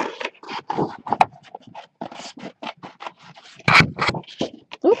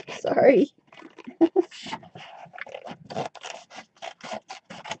 Oops, sorry.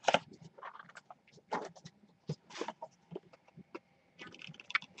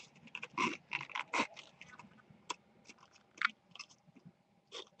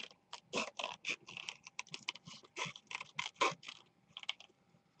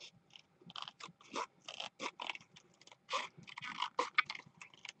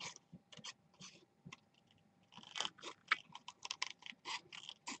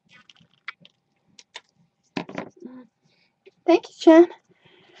 Thank you, Jen.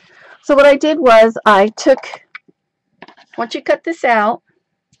 So what I did was I took, once you cut this out,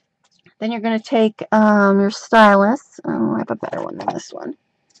 then you're going to take your stylus. Oh, I have a better one than this one.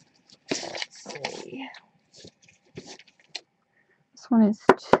 Let's see. This one is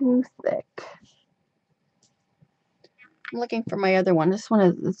too thick. I'm looking for my other one. This one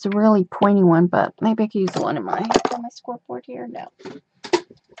is, it's a really pointy one, but maybe I could use the one in my scoreboard here. No.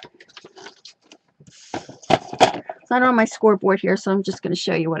 It's not on my scoreboard here, so I'm just going to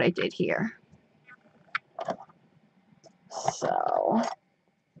show you what I did here. So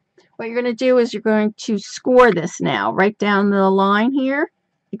what you're going to do is you're going to score this now, right down the line here,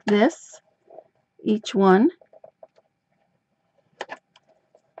 like this, each one.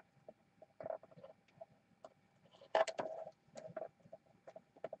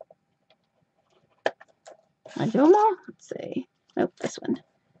 I do them all? Let's see. Nope, this one.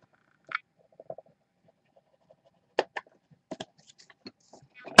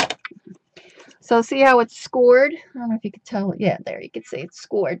 So see how it's scored? I don't know if you can tell. Yeah, there you can see it's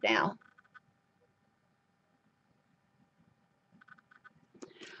scored now.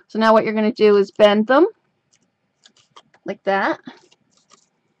 So now what you're going to do is bend them like that.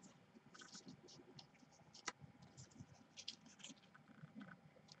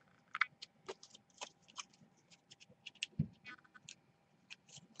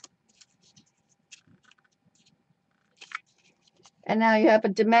 And now you have a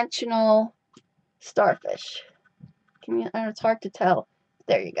dimensional starfish. I know it's hard to tell.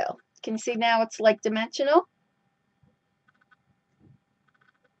 There you go. Can you see now it's like dimensional?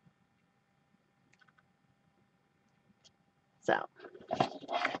 So,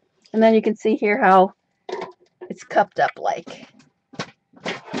 and then you can see here how it's cupped up like.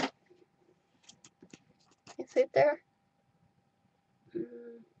 You see it there? Come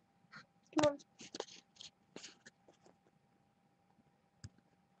on.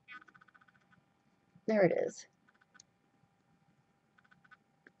 There it is.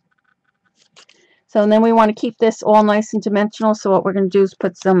 So then we want to keep this all nice and dimensional, so what we're going to do is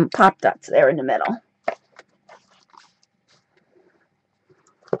put some pop dots there in the middle.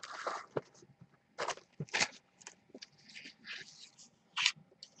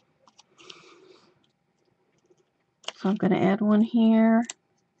 So I'm going to add one here.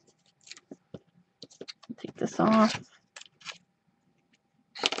 Take this off.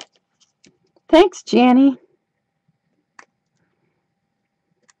 Thanks, Janny.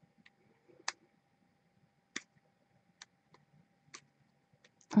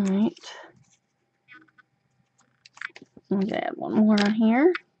 All right. I'm going to add one more on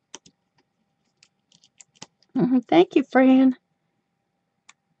here. Thank you, Fran.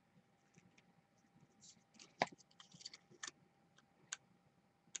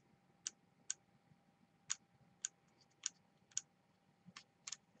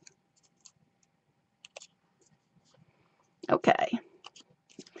 Okay.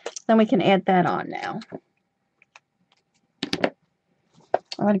 Then we can add that on now.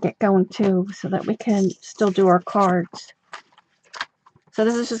 I want to get going too so that we can still do our cards. So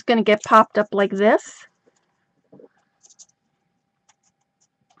this is just going to get popped up like this.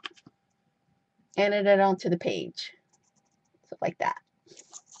 And add it onto the page. So like that.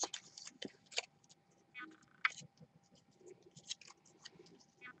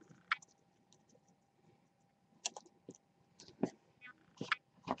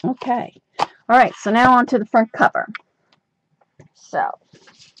 Okay. All right, so now onto the front cover. So,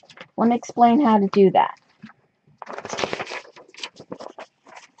 let me explain how to do that.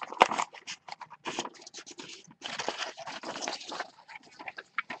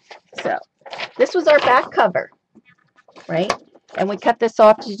 So, this was our back cover, right? And we cut this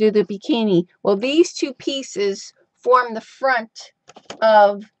off to do the bikini. Well, these two pieces form the front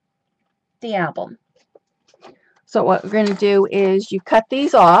of the album. So what we're going to do is you cut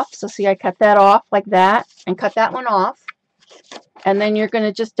these off. So see, I cut that off like that and cut that one off. And then you're going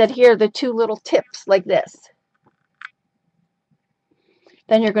to just adhere the two little tips like this.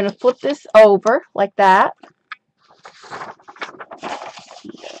 Then you're going to flip this over like that.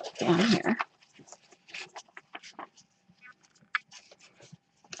 Down here.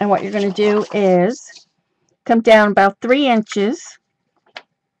 And what you're going to do is come down about 3 inches.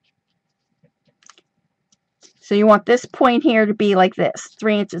 So you want this point here to be like this,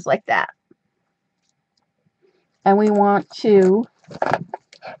 3 inches like that. And we want to,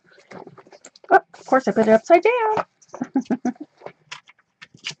 oh, of course I put it upside down.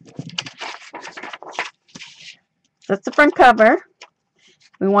 That's the front cover.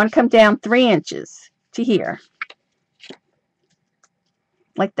 We want to come down 3 inches to here.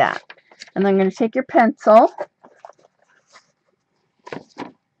 Like that. And then I'm going to take your pencil.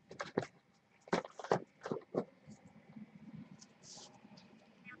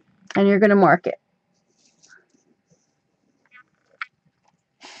 And you're going to mark it.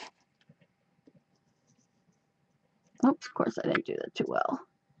 Oops, of course I didn't do that too well.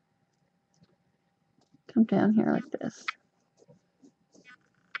 Come down here like this.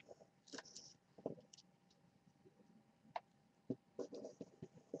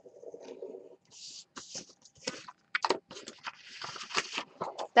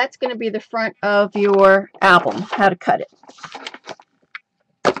 That's going to be the front of your album, how to cut it.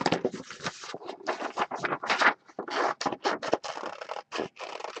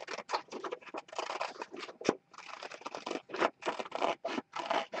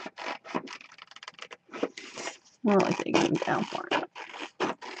 More like digging down far enough.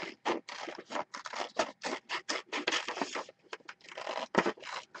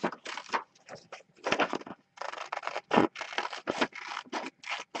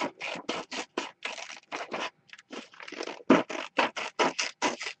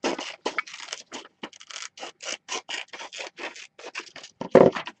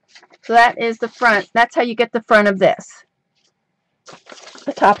 So that is the front. That's how you get the front of this.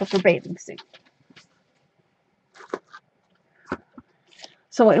 The top of her bathing suit.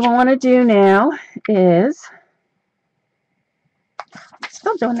 So what we want to do now is,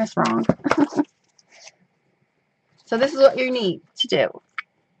 still doing this wrong. So this is what you need to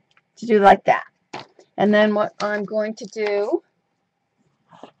do like that. And then what I'm going to do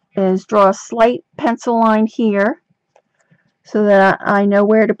is draw a slight pencil line here so that I know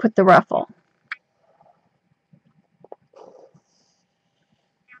where to put the ruffle.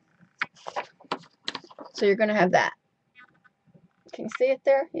 So you're going to have that. Can you see it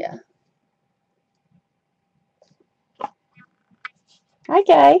there? Yeah.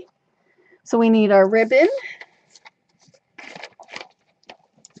 Okay. So we need our ribbon.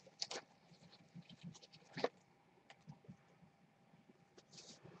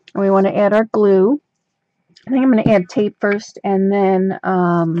 And we want to add our glue. I think I'm going to add tape first and then,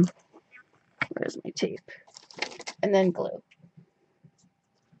 where's my tape? And then glue.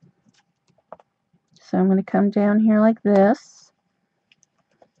 So I'm going to come down here like this.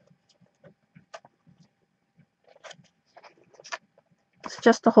 It's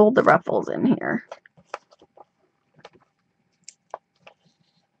just to hold the ruffles in here.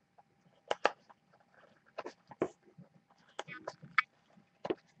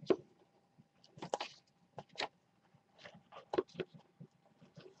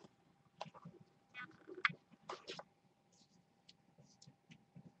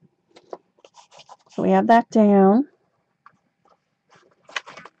 So we have that down.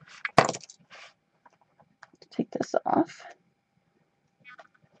 Take this off.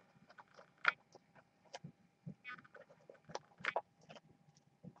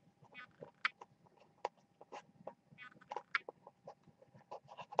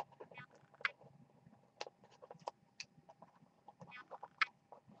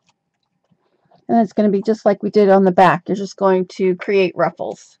 And it's going to be just like we did on the back. You're just going to create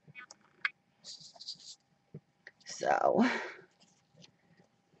ruffles. So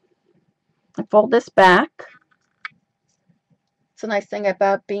I fold this back. It's a nice thing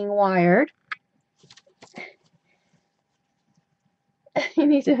about being wired. You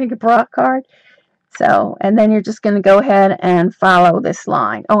need to make a Brock card. So, and then you're just going to go ahead and follow this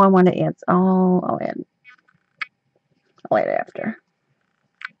line. Oh, I want to add, I'll add after.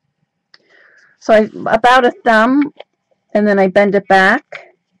 So about a thumb, and then I bend it back.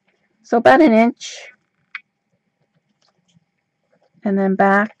 So about an inch. And then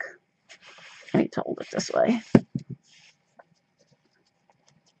back. I need to hold it this way.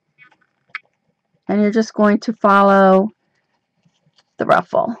 And you're just going to follow the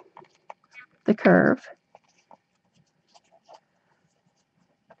ruffle, the curve.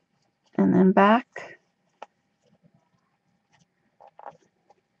 And then back.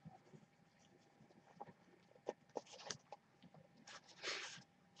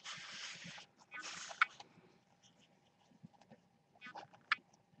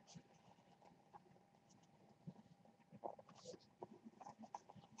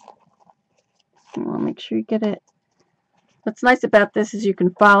 Well, make sure you get it. What's nice about this is you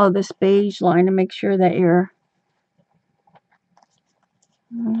can follow this beige line and make sure that you're,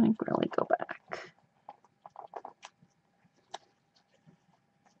 really go back.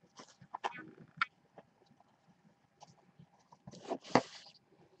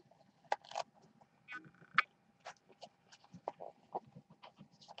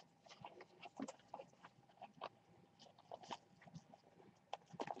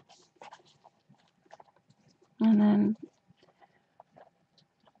 And then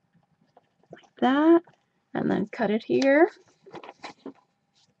like that, and then cut it here.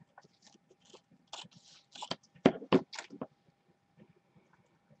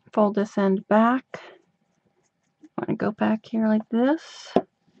 Fold this end back. I'm going to go back here like this,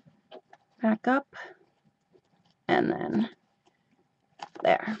 back up, and then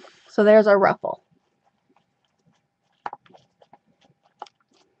there. So there's our ruffle.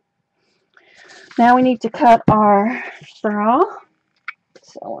 Now we need to cut our bra.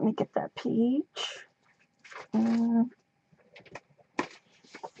 So let me get that page.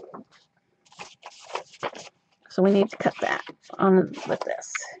 So we need to cut that on with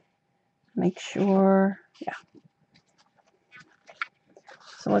this. Make sure, yeah.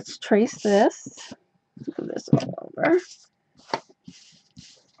 So let's trace this. Do this all over.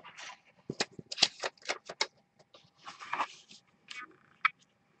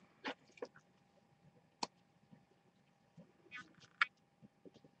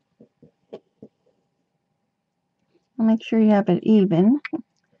 Make sure you have it even.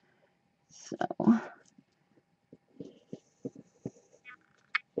 So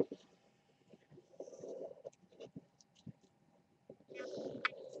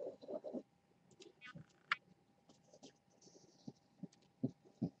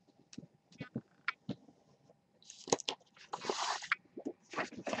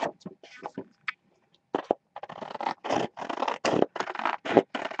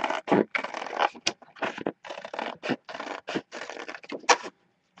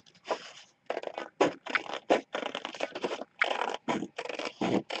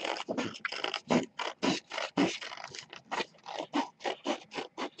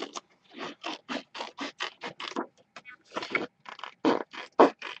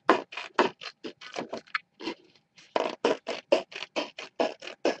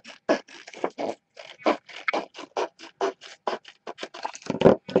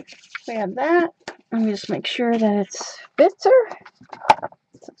we have that. Let me just make sure that it fits her.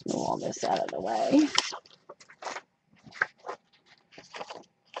 Let's move all this out of the way.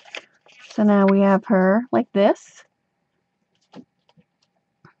 So now we have her like this.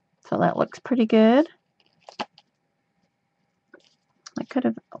 So that looks pretty good. I could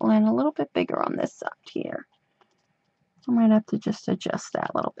have went a little bit bigger on this side here. I might have to just adjust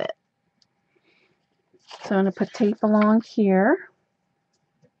that a little bit. So I'm going to put tape along here.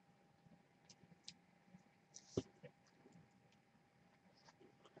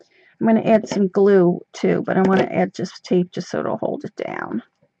 I'm going to add some glue too, but I want to add just tape just so it'll hold it down.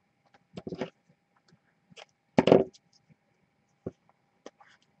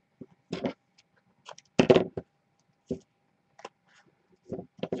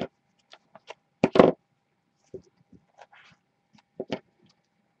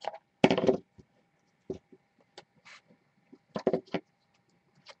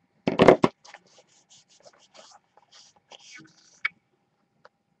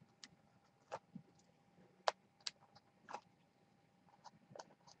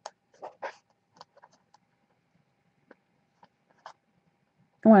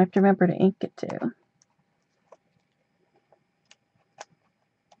 Oh, I have to remember to ink it too.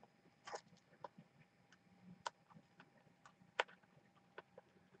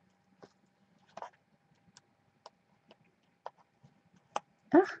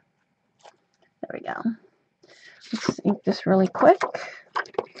 Ah, there we go. Let's ink this really quick.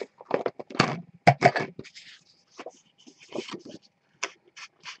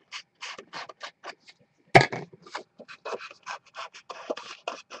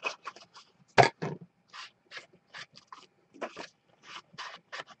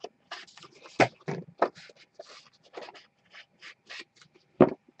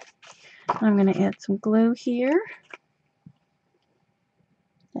 I'm going to add some glue here.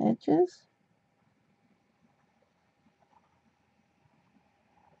 Edges.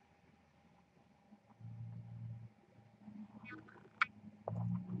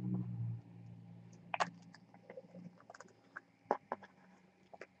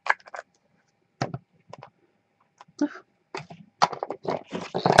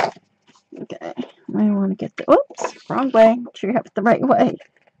 Okay, I want to get the, oops, wrong way. Make sure you have it the right way.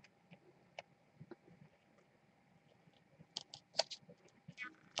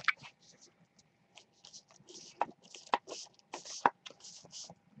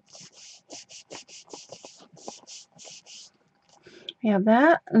 You have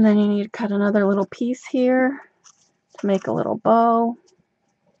that, and then you need to cut another little piece here to make a little bow.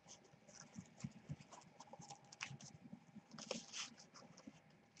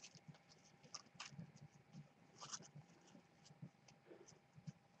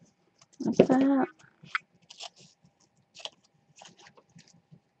 Like that.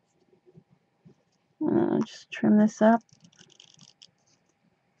 Just trim this up.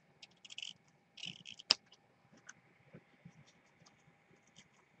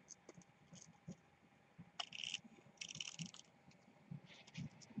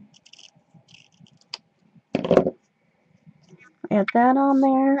 Add that on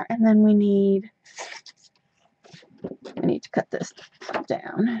there, and then we need to cut this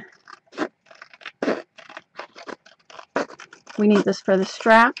down. We need this for the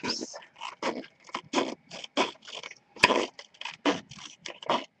straps.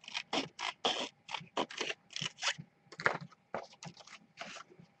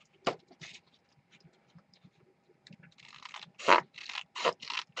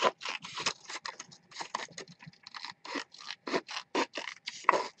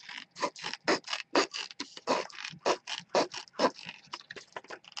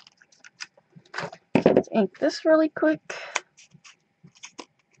 Let's ink this really quick.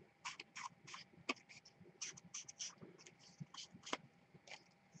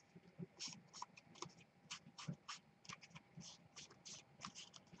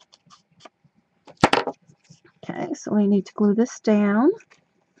 Okay, so we need to glue this down.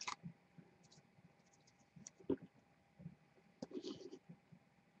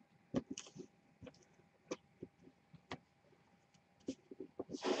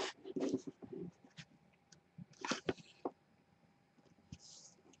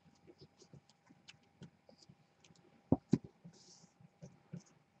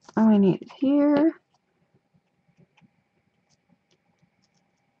 Oh, we need it here.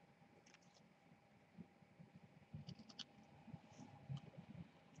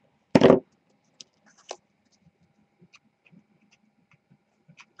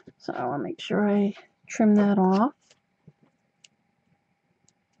 So I want to make sure I trim that off.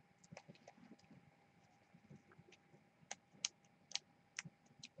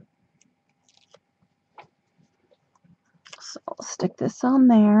 So I'll stick this on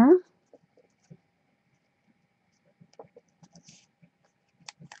there.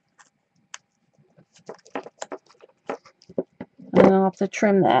 And I'll have to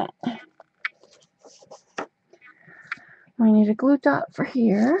trim that. I need a glue dot for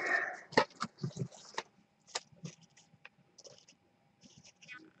here.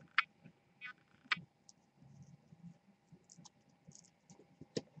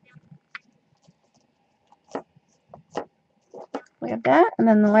 We have that, and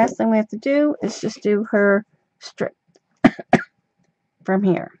then the last thing we have to do is just do her strip from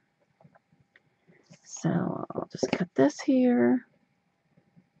here. So I'll just cut this here.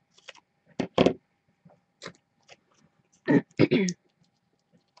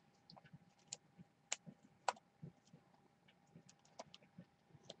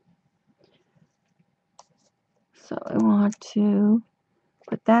 So I want to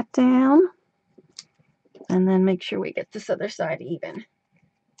put that down and then make sure we get this other side even.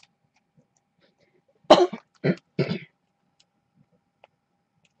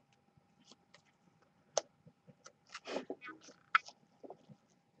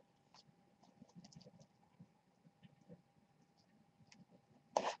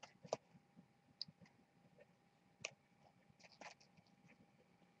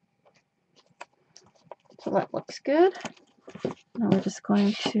 So that looks good. Now we're just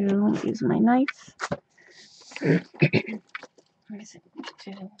going to use my knife. What is it?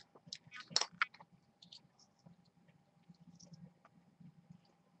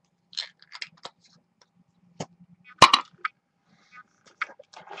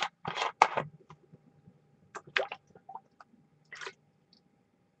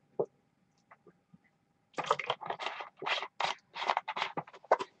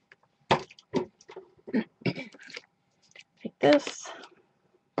 Take this.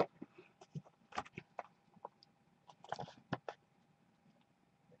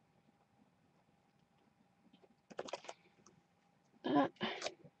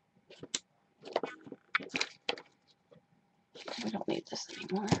 We don't need this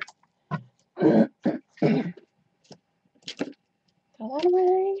anymore. Throw that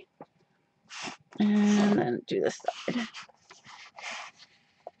away. And then do this side.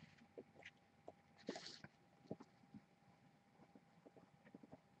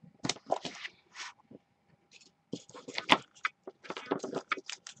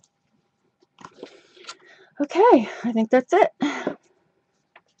 Okay, I think that's it.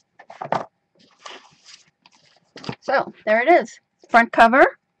 So there it is. Front cover.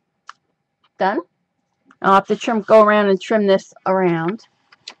 Done. I'll have to go around and trim this around.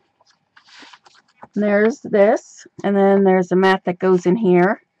 And there's this, and then there's a mat that goes in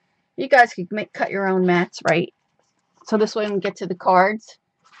here. You guys could cut your own mats, right? So this way we can get to the cards.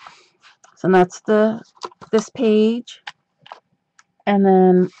 So that's this page, and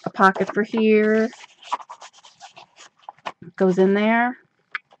then a pocket for here goes in there.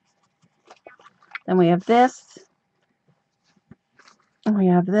 Then we have this, and we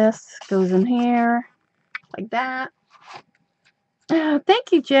have this goes in here like that.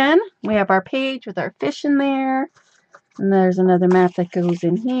 Thank you, Jen. We have our page with our fish in there, and there's another mat that goes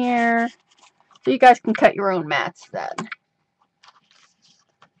in here. So you guys can cut your own mats then.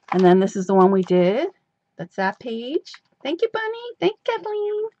 And then this is the one we did. That's that page. Thank you, Bunny. Thank you,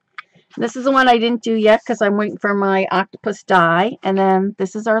 Kathleen. This is the one I didn't do yet because I'm waiting for my octopus die. And then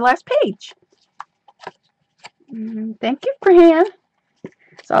this is our last page. Thank you, Fran.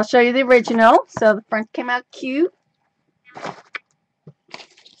 So I'll show you the original. So the front came out cute.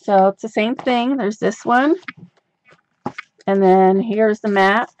 So it's the same thing. There's this one. And then here's the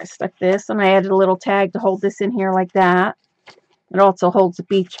mat. I stuck this and I added a little tag to hold this in here like that. It also holds a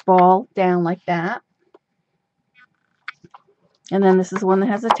beach ball down like that. And then this is one that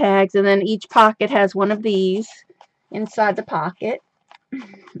has the tags. And then each pocket has one of these inside the pocket.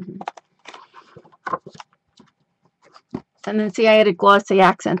 And then see, I added glossy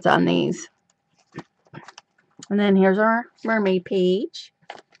accents on these. And then here's our mermaid page.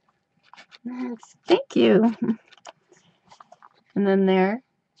 Thank you. And then there,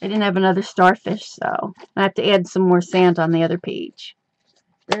 I didn't have another starfish, so I have to add some more sand on the other page.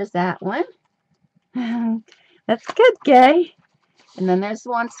 There's that one. That's good, Gay. And then there's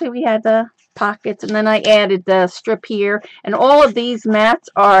the one, so we had the pockets, and then I added the strip here. And all of these mats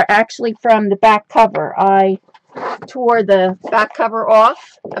are actually from the back cover. I tore the back cover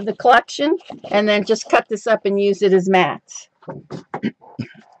off of the collection and then just cut this up and used it as mats.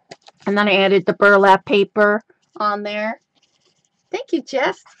 And then I added the burlap paper on there. Thank you,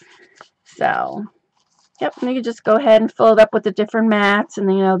 Jess. So, yep, and you can just go ahead and fill it up with the different mats.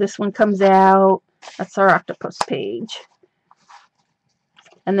 And, you know, this one comes out. That's our octopus page.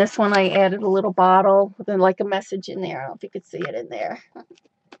 And this one I added a little bottle with like a message in there. I don't know if you could see it in there.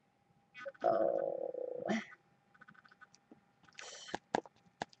 Oh,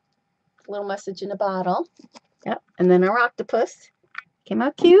 little message in a bottle. Yep. And then our octopus came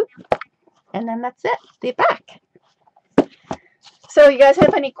out cute. And then that's it. The back. So you guys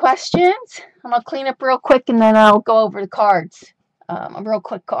have any questions? I'm going to clean up real quick and then I'll go over the cards. Real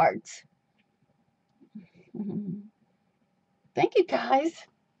quick cards. Thank you, guys.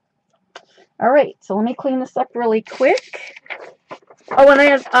 All right, so let me clean this up really quick. Oh, and I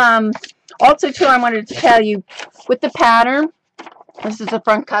have, also too, I wanted to tell you, with the pattern, this is the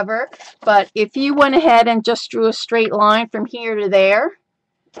front cover, but if you went ahead and just drew a straight line from here to there,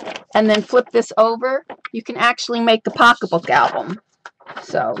 and then flip this over, you can actually make a pocketbook album.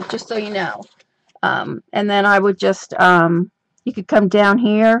 So, just so you know. And then I would just, you could come down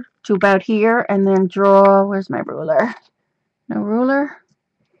here to about here, and then draw, where's my ruler? No ruler?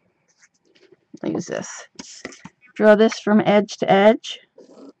 I'll use this. Draw this from edge to edge.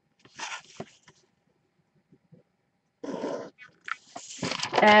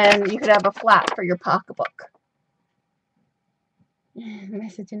 And you could have a flap for your pocketbook.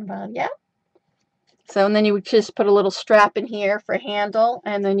 Message in the bottom, yeah. So, and then you would just put a little strap in here for a handle,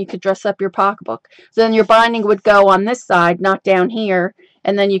 and then you could dress up your pocketbook. So then your binding would go on this side, not down here,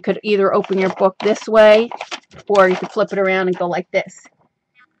 and then you could either open your book this way, or you could flip it around and go like this.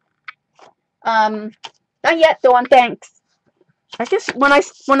 Not yet, Dawn, thanks. I guess when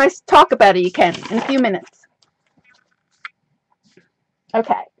I talk about it, you can, in a few minutes.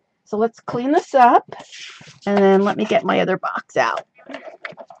 Okay, so let's clean this up, and then let me get my other box out.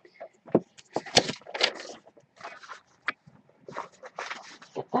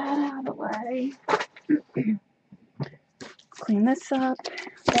 Get that out of the way. Clean this up.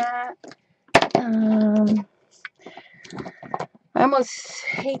 That. I almost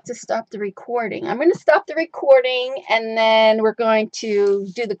hate to stop the recording. I'm going to stop the recording, and then we're going to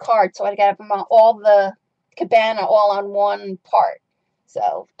do the cards. So I got them all the cabana all on one part.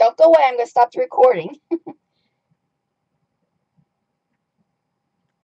 So don't go away. I'm going to stop the recording.